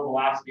initial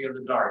velocity of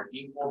the dart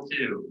equal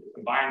to the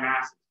combined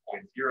mass of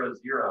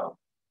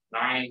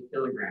 0.0098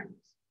 kilograms,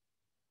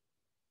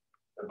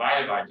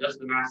 divided by just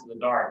the mass of the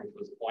dart, which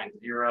was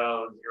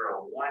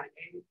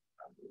 0.0018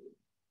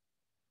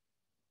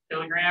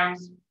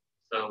 kilograms.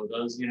 So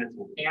those units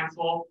will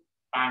cancel,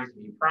 times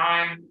v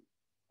prime,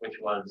 which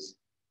was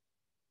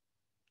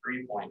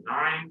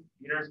 3.9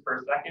 meters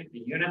per second.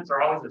 The units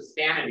are always a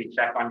sanity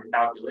check on your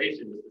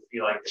calculations to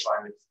see, like, if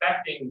I'm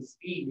expecting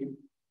speed,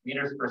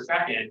 meters per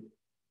second,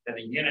 then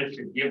the unit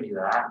should give you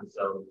that. And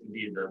so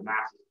indeed the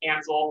masses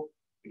cancel,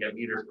 we get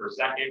meters per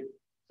second.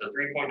 So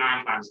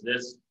 3.9 times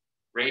this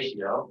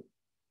ratio,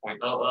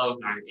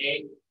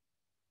 0.0098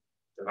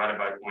 divided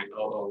by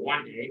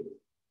 0.0018,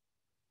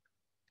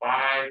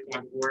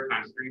 5.4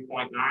 times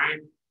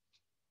 3.9.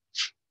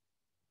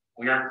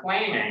 We are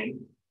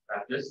claiming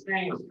that this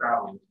thing was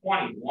traveling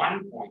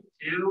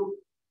 21.2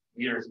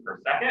 meters per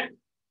second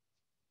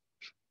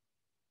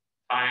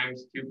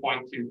times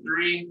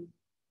 2.23.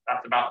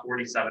 That's about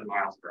 47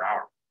 miles per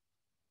hour.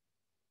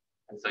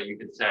 And so you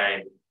could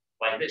say,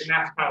 like, and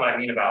that's kind of what I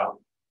mean about,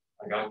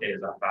 like, okay,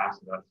 is that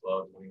fast? Is that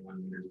slow?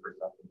 21 meters per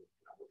second.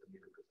 What's a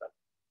meter per second?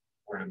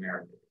 We're in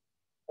America.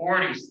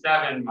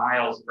 47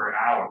 miles per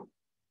hour.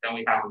 Then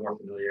we have more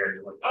familiarity.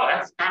 Like, oh,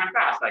 that's kind of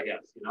fast, I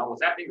guess. Was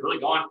that thing really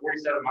going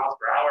 47 miles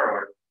per hour?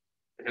 Or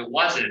if it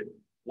wasn't,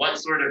 what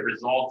sort of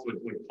results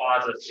would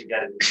cause us to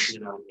get,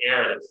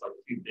 air that's like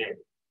too big?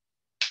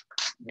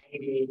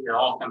 Maybe it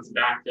all comes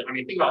back to,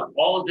 think about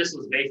all of this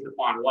was based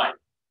upon what?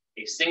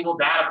 A single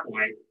data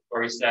point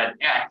where we said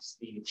X,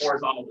 the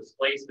horizontal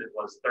displacement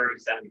was 30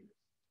 centimeters,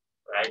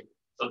 right?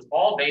 So it's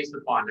all based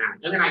upon that.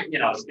 And then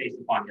it's based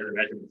upon the other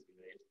measurements we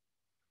made.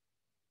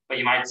 But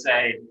you might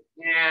say,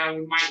 yeah,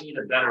 we might need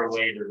a better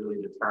way to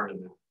really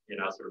determine that,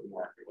 sort of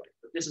more accurate way.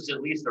 But this is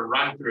at least a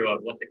run through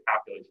of what the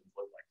calculations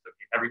look like. So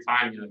every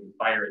time, you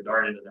fire a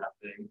dart into that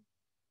thing,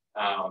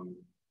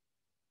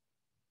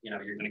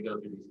 you're going to go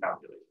through these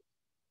calculations.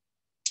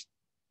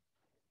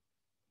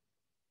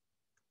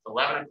 It's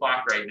 11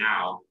 o'clock right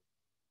now.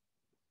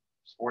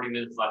 There's 40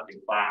 minutes left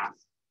in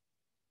class.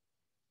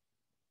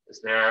 Is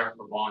there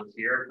a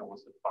volunteer that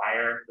wants to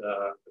fire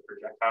the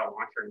projectile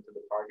launcher into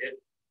the target?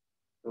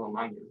 Who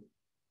among you?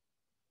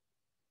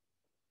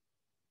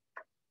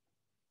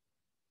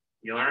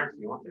 E-learners,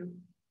 you want to?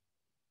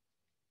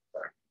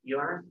 Sorry,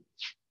 e-learners?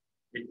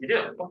 You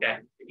do? Okay.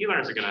 The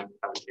e-learners are going to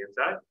have a chance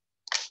at it.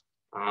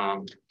 So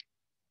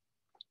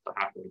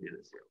how can we do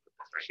this here?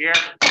 Put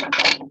this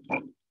right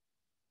here.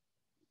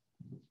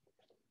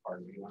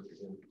 Pardon me once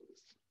again.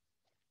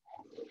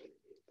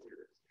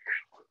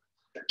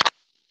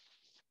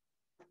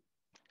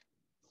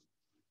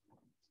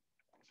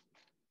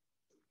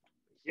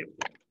 Yep.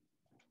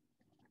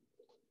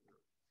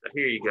 So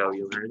here you go,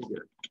 e-learners.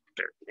 Good.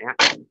 There, yeah.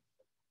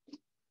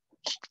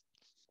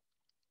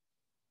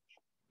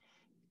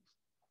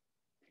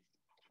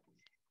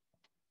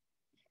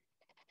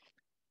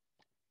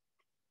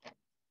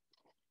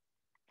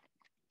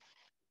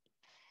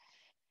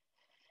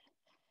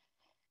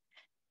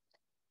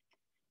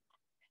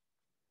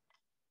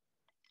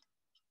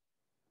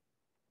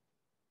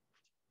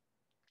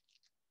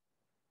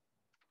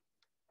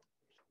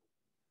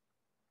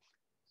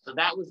 So So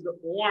that was the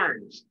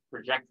orange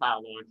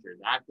projectile launcher.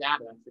 That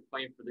data, that's the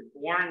claim for the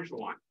orange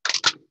one.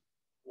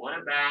 What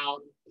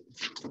about,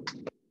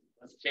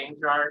 let's change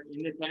our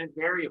independent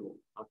variable,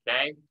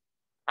 okay?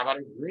 How about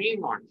a green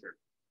launcher?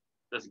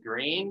 Does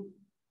green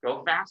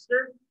go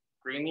faster?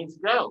 Green means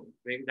go.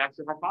 Maybe that's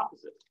your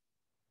hypothesis.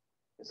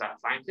 Is that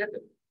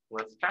scientific?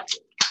 Let's test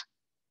it.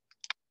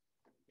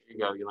 Here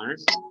you go, you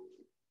learners.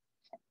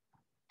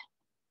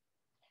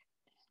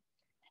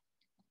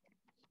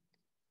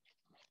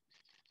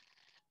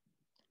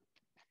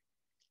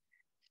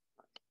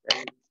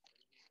 Okay.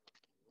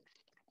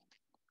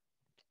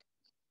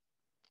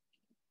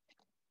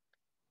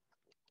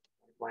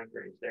 Blank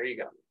range. There you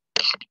go.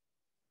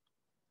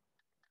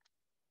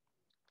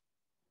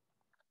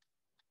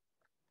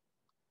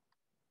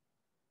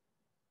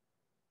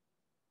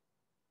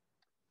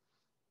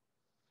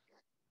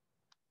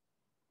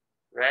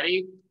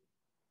 Ready?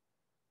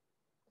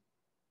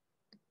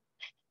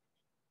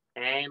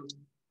 Aim.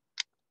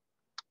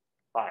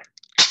 Fire.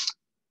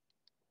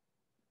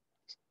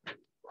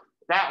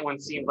 That one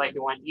seemed like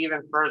it went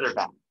even further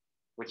back,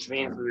 which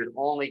means we would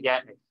only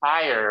get a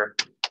higher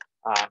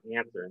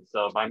answer. And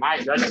so by my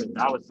judgment,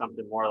 that was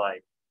something more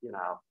like,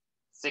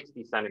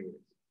 60 centimeters.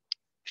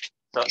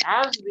 So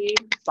as the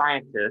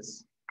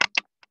scientists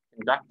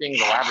conducting the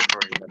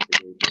laboratory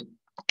investigation,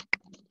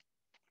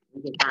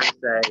 we can kind of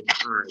say,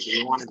 all right, do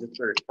we want to just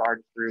sort of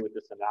charge through with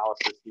this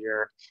analysis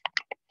here?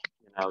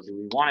 Do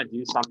we want to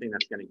do something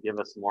that's going to give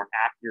us more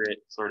accurate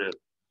sort of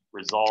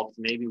results?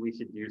 Maybe we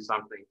should do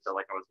something. So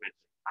like I was mentioning,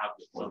 have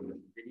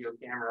some video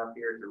camera up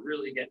here to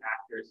really get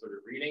accurate sort of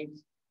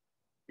readings.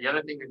 The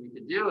other thing that we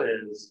could do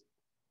is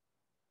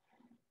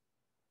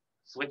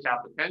switch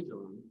out the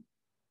pendulum,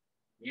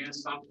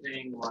 use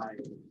something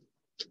like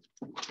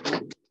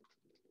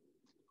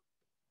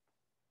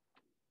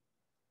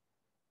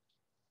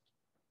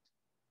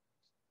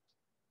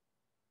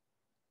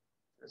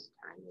this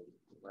kind of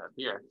web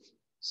here.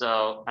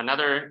 So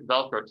another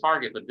Velcro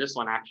target, but this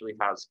one actually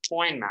has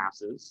coin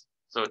masses,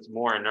 so it's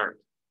more inert.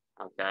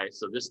 Okay,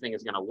 so this thing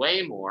is going to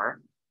weigh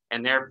more,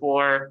 and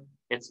therefore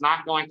it's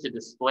not going to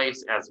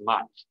displace as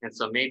much. And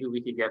so maybe we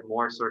could get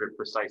more sort of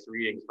precise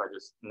readings by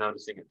just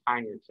noticing a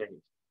tinier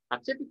change. Now,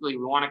 typically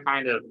we want to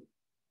kind of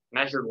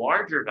measure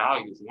larger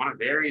values. We want to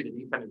vary the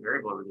dependent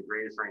variable over the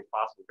greatest range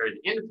possible, vary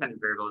the independent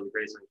variable over the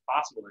greatest range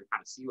possible, and kind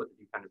of see what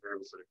the dependent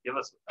variables sort of give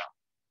us with that.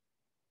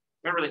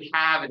 We don't really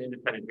have an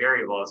independent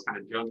variable. It's kind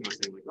of joking with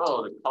saying like,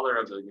 oh, the color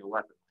of the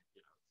weapon.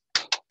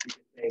 You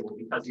could say, well,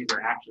 because these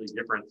are actually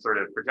different sort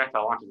of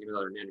projectile launches, even though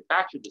they're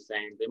manufactured the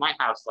same, they might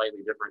have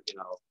slightly different,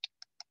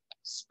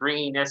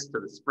 springiness to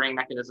the spring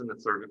mechanism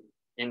that's sort of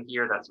in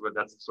here. That's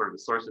sort of the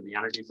source of the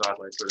energy. So as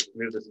I sort of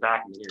move this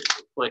back, and here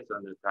it clicks,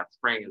 and that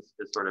spring is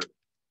sort of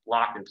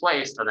locked in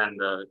place, and then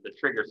the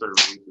trigger sort of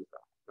releases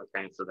that.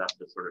 Okay, so that's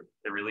just sort of,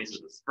 it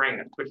releases the spring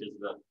that pushes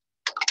the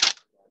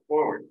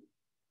forward.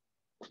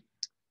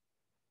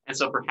 And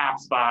so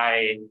perhaps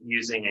by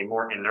using a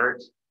more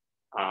inert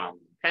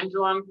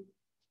pendulum,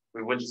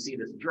 we wouldn't see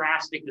this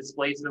drastic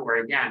displacement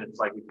where, again, it's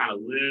like we kind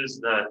of lose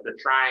the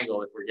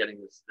triangle if we're getting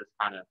this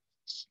kind of,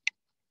 it's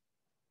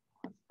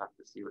tough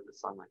to see with the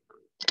sunlight.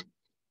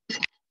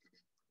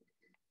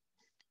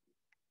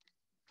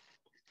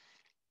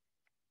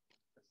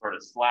 Sort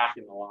of slack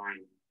in the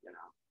line,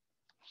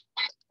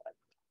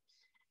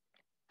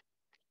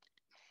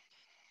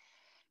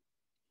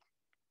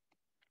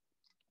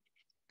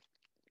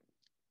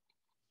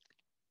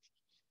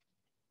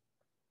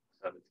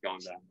 So it's going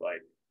back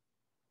like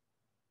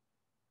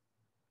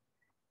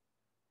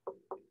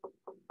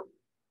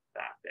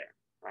that there,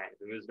 right?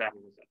 If it moves back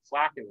and moves that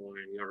slack in the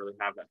line, you don't really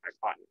have that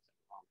hypotenuse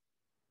anymore.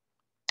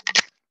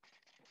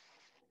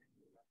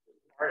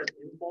 Part of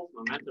impulse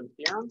momentum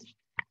theorem.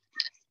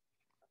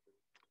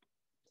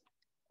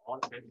 All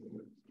right.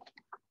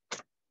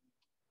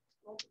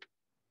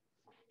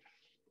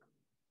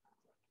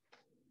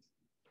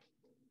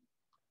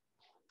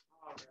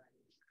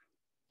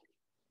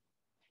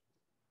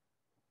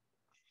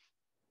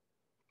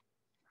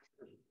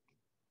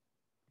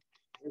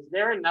 Is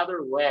there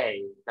another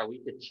way that we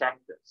could check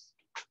this?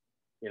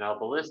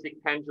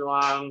 Ballistic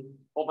pendulum,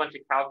 whole bunch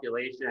of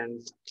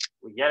calculations,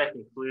 we get a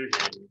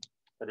conclusion,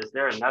 but is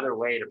there another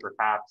way to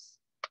perhaps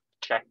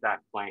check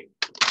that claim?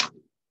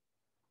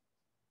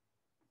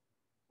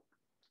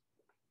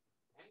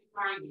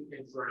 Anytime you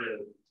can sort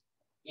of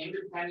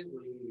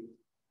independently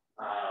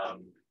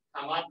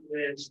come up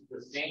with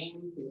the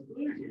same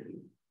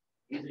conclusion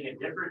using a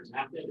different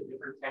method, a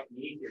different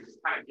technique, it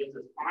just kind of gives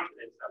us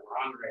confidence that we're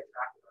on the right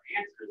track with our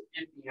answers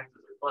if the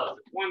answers are close.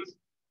 If one's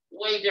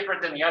way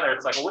different than the other,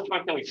 it's like, well, which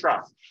one can we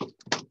trust?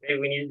 Maybe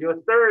we need to do a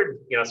third,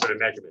 sort of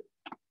measurement.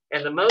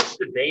 And the most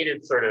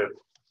debated sort of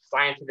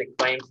scientific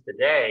claims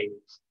today,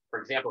 for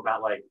example,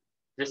 about like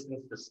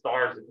distance to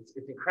stars, it's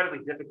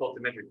incredibly difficult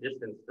to measure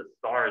distance to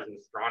stars in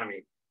astronomy.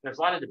 And there's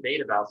a lot of debate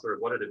about sort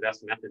of what are the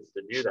best methods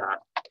to do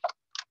that.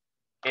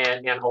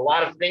 And a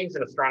lot of things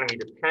in astronomy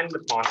depend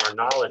upon our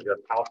knowledge of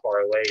how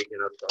far away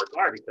stars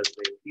are, because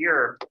they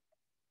appear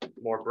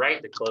more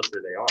bright the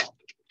closer they are.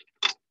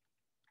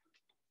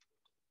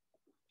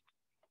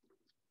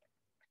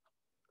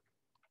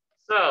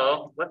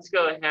 So let's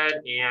go ahead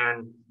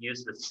and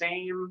use the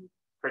same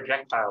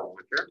projectile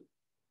launcher.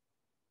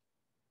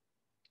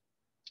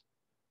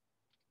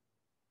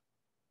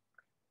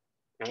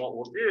 And what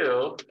we'll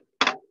do,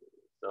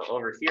 so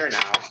over here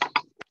now,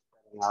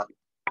 setting up,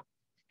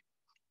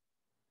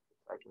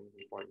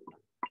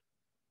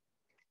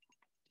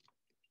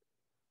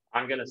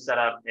 I'm going to set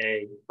up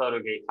a photo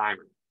gate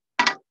timer.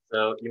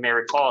 So you may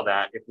recall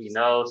that if we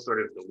know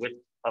sort of the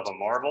width of a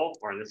marble,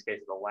 or in this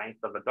case, the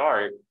length of a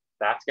dart,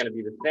 that's going to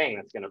be the thing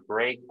that's going to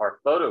break our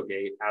photo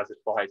gate as it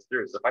flies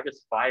through. So if I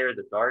just fire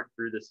the dart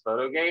through this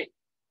photo gate,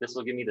 this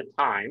will give me the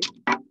time,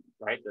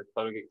 right? The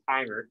photo gate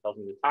timer tells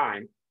me the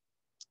time.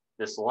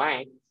 This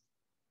length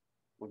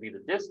would be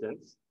the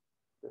distance.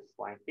 This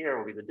length here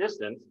will be the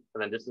distance,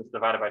 and then distance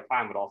divided by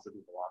time would also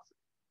be velocity.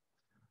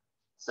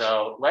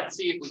 So let's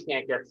see if we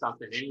can't get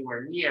something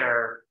anywhere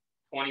near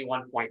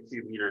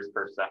 21.2 meters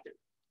per second.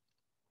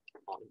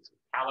 On some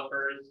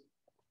calipers.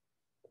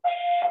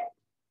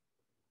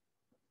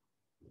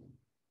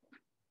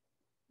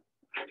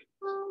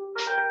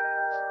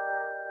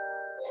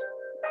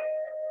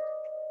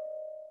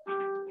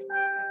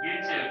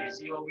 YouTube, you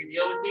see what we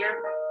deal with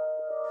here?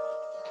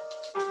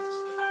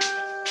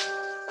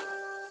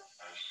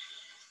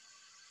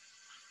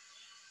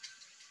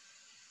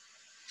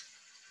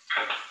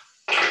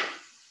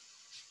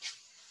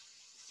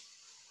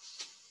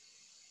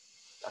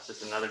 That's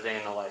just another day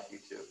in the life,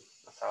 YouTube.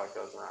 That's how it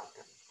goes around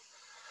here.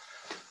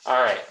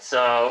 All right,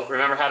 so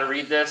remember how to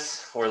read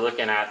this? We're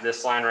looking at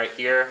this line right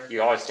here.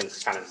 You always can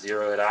just kind of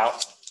zero it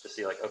out to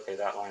see like, okay,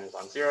 that line is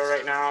on 0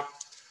 right now.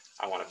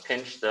 I want to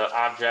pinch the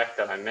object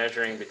that I'm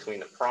measuring between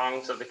the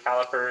prongs of the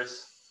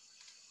calipers,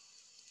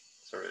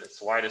 sort of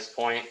its widest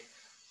point.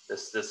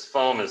 This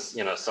foam is,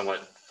 you know, somewhat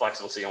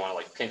flexible, so you want to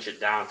like pinch it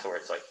down to where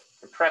it's like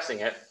compressing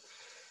it.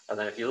 And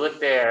then if you look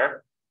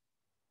there,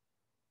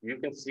 you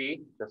can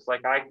see, just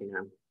like I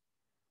can,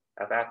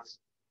 that that's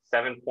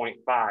 7.5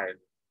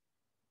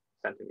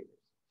 centimeters.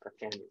 Or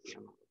can you see?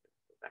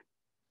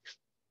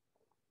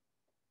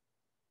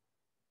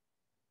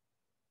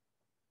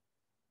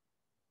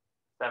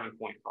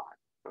 7.5.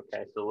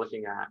 Okay, so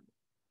looking at,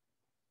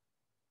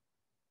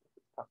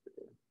 it's tough to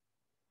do.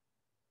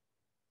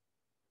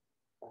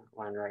 That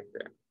line right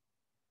there.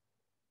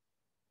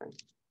 Okay.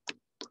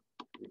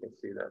 You can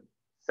see that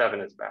 7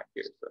 is back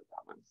here, so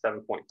that one,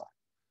 7.5.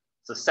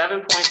 So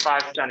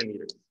 7.5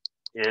 centimeters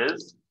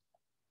is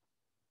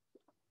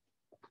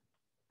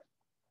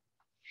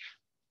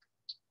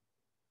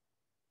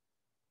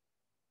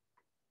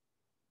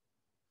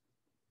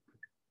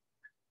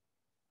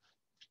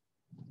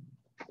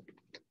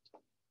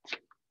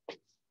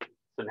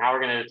so now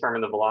we're going to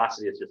determine the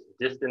velocity. It's just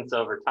distance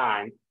over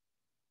time,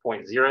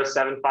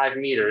 0.075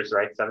 meters,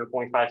 right?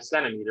 7.5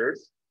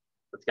 centimeters.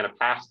 It's going to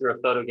pass through a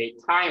photo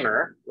gate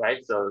timer,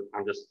 right? So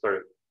I'm just sort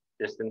of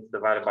distance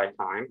divided by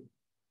time.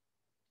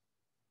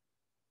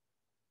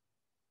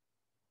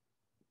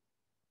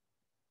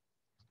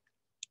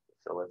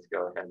 So let's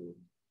go ahead and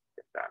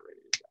get that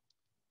ready to go.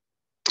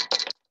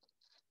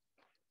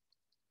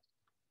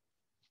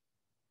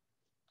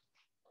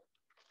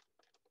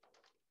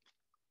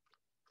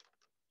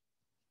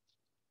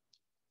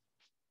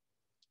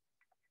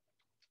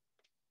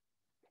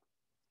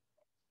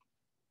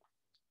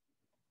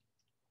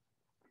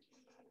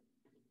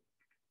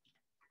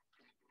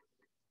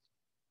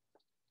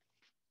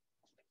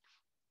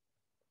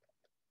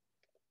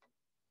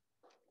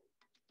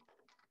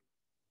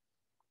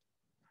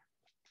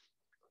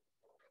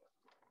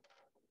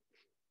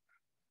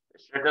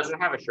 It sure doesn't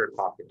have a shirt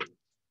pocket.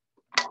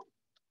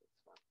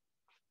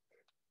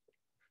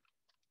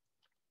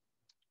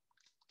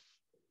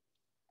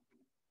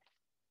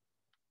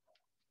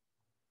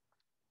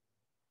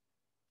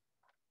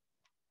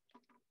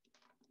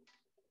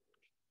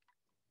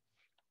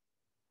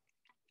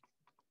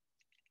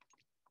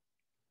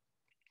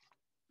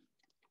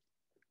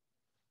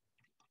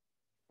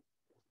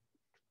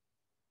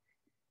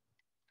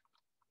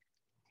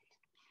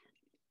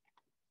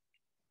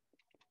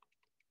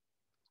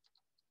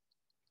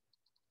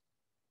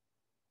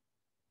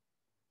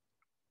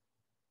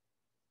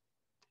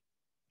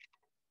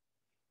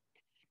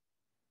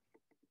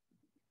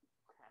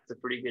 That's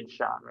a pretty good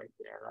shot right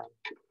there, right?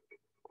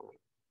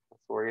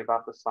 Let's worry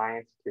about the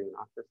science too,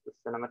 not just the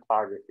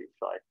cinematography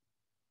side.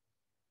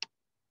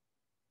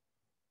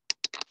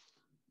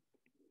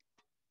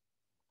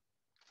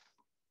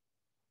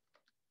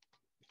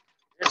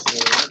 This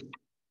means something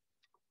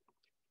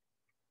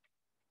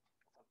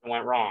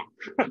went wrong.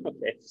 Okay,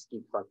 it just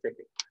keeps on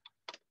ticking.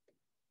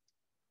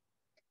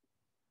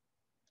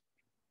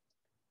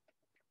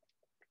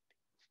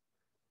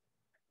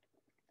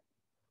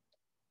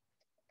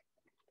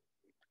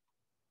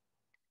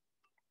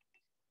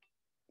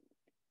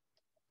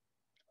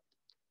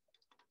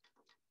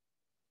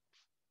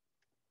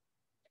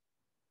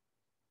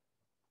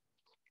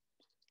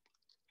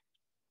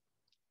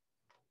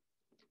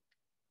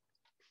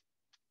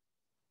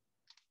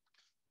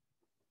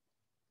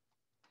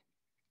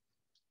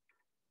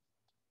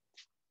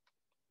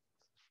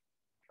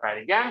 Try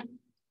it again.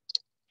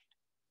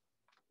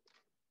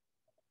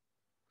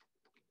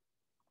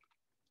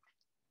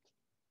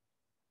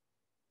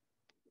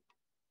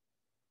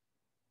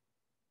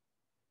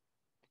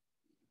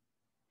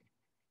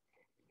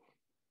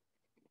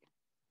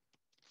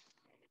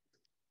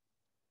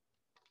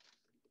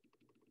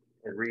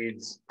 It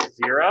reads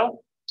 0.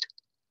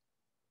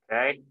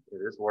 Okay, it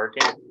is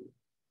working. I'm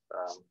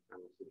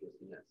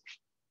suggesting this.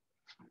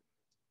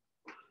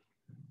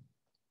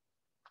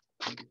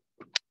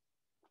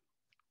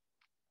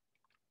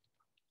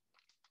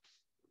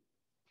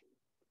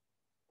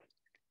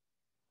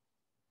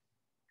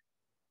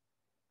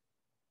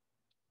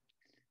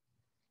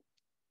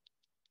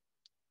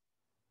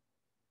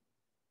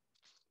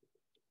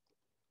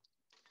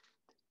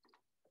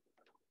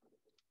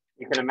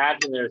 You can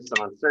imagine there's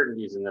some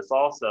uncertainties in this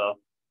also,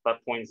 but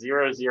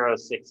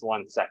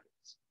 0.0061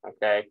 seconds,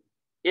 okay?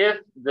 If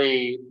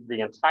the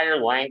entire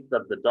length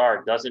of the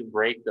dart doesn't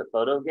break the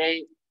photo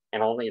gate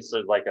and only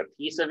sort of like a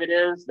piece of it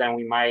is, then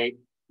we might,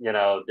 you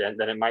know, then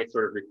it might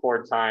sort of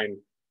record time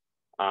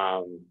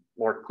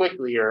more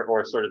quickly,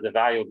 or sort of the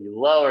value will be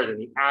lower than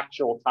the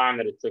actual time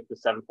that it took the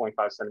 7.5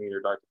 centimeter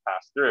dart to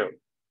pass through.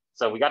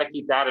 So we got to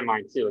keep that in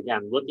mind too.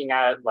 Again, looking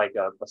at like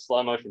a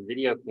slow motion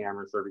video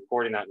camera, sort of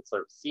recording that and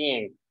sort of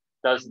seeing,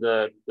 does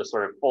the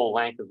sort of full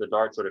length of the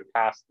dart sort of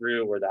pass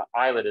through where that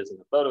eyelet is in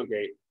the photo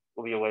gate,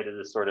 will be a way to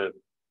just sort of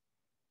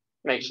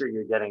make sure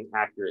you're getting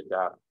accurate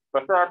data.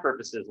 But for our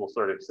purposes, we'll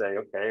sort of say,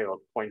 okay,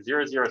 well,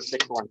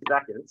 0.0061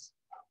 seconds.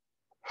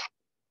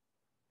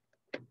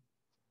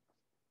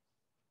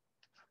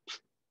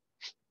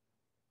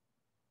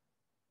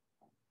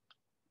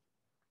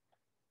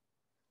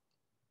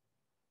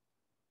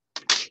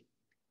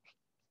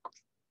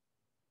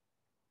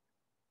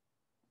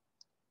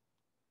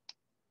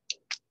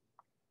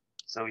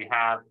 So we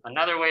have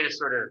another way to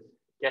sort of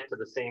get to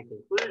the same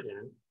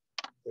conclusion.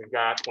 We've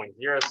got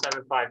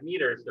 0.075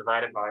 meters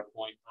divided by 0.0061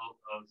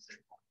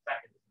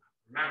 seconds.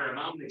 Remember a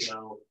moment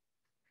ago,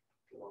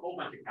 a whole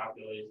bunch of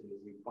calculations,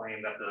 we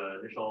claimed that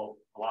the initial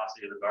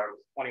velocity of the dart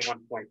was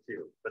 21.2.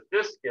 But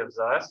this gives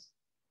us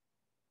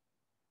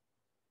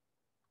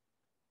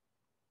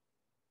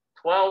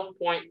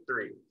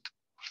 12.3.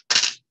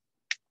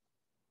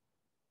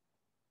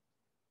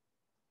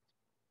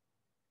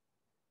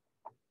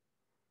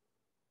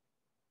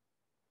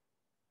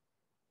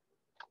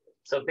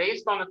 So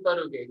based on the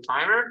photo gate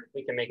timer,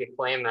 we can make a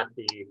claim that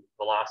the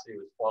velocity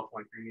was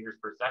 12.3 meters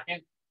per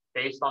second.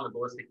 Based on the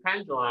ballistic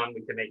pendulum,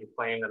 we can make a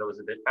claim that it was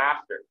a bit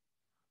faster.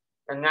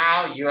 And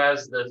now you,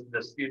 as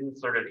the student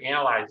sort of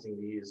analyzing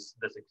this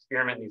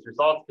experiment, these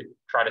results, to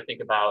try to think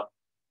about,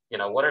 you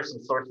know, what are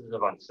some sources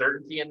of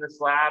uncertainty in this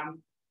lab?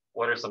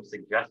 What are some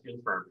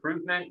suggestions for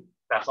improvement?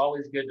 That's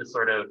always good to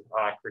sort of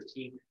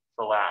critique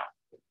the lab.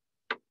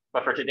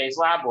 But for today's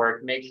lab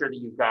work, make sure that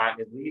you've got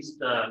at least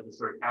the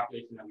sort of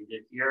calculation that we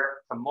did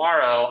here.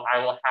 Tomorrow,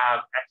 I will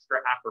have extra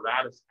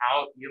apparatus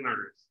out. You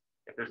learners,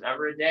 if there's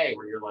ever a day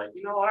where you're like,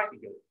 you know what, I could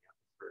go to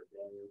campus for a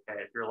day,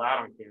 okay? If you're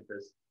allowed on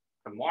campus,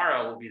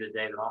 tomorrow will be the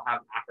day that I'll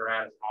have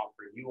apparatus out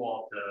for you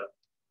all to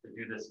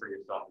do this for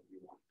yourself if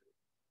you want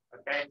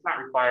to. Okay, it's not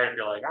required if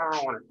you're like, I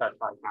don't want to touch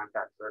high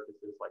contact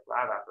surfaces like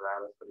lab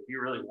apparatus, but if you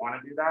really want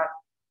to do that,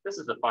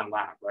 this is a fun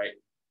lab, right?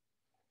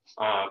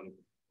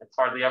 It's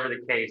hardly ever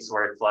the case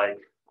where it's like,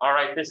 all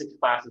right, physics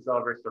class is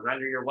over,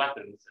 surrender your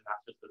weapons, and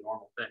that's just a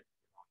normal thing,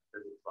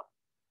 physics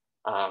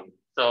class.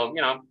 So,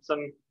 you know,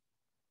 some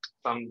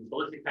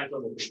ballistic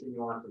pendulum will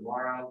continue on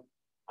tomorrow.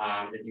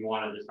 If you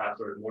want to just have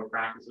sort of more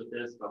practice with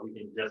this, but we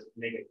can just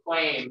make a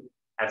claim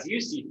as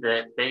you see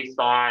fit based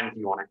on, if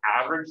you want to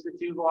average the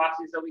two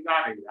velocities that we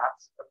got, maybe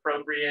that's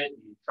appropriate,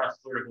 you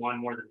trust sort of one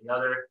more than the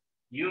other,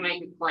 you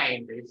make a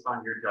claim based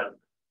on your judgment.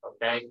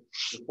 Okay,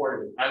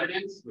 supported with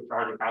evidence, which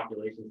are the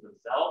calculations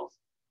themselves.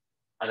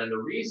 And then the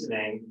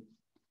reasoning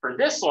for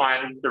this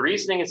one, the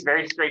reasoning is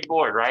very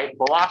straightforward, right?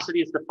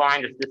 Velocity is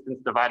defined as distance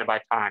divided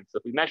by time. So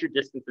if we measure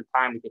distance and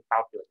time, we can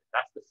calculate it.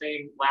 That's the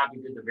same lab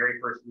we did the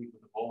very first week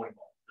with the bowling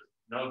ball. Just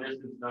no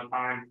distance, no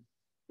time,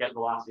 get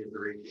velocity as the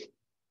ratio.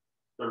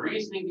 The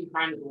reasoning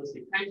behind the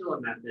ballistic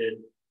pendulum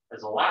method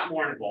is a lot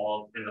more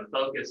involved, in the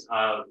focus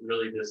of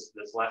really this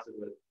lesson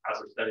with,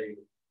 as we're studying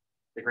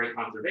the great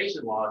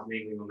conservation laws,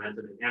 namely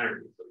momentum and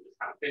energy. So we just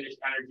kind of finished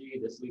energy.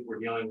 This week we're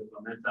dealing with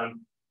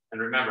momentum.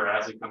 And remember,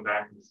 as we come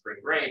back from spring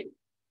break,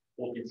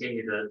 we'll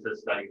continue to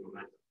study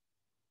momentum.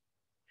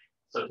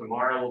 So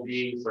tomorrow will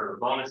be sort of a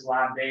bonus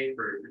lab day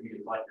for you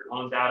to collect your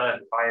own data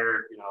and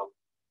fire, you know,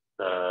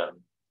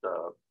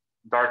 the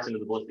darts into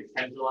the ballistic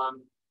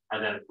pendulum.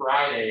 And then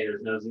Friday,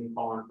 there's no Zoom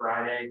call on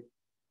Friday.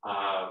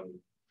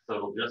 So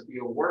it'll just be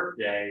a work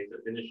day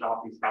to finish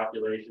off these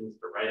calculations,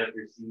 to write up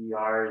your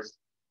CERs,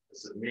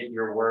 submit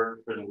your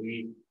work for the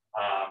week.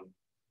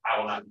 I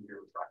will not be here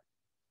on Friday.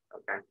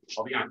 Okay,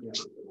 I'll be on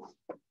campus tomorrow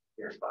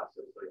here in class,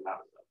 so you have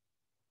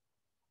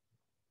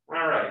it.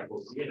 All right, we'll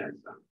see you next time.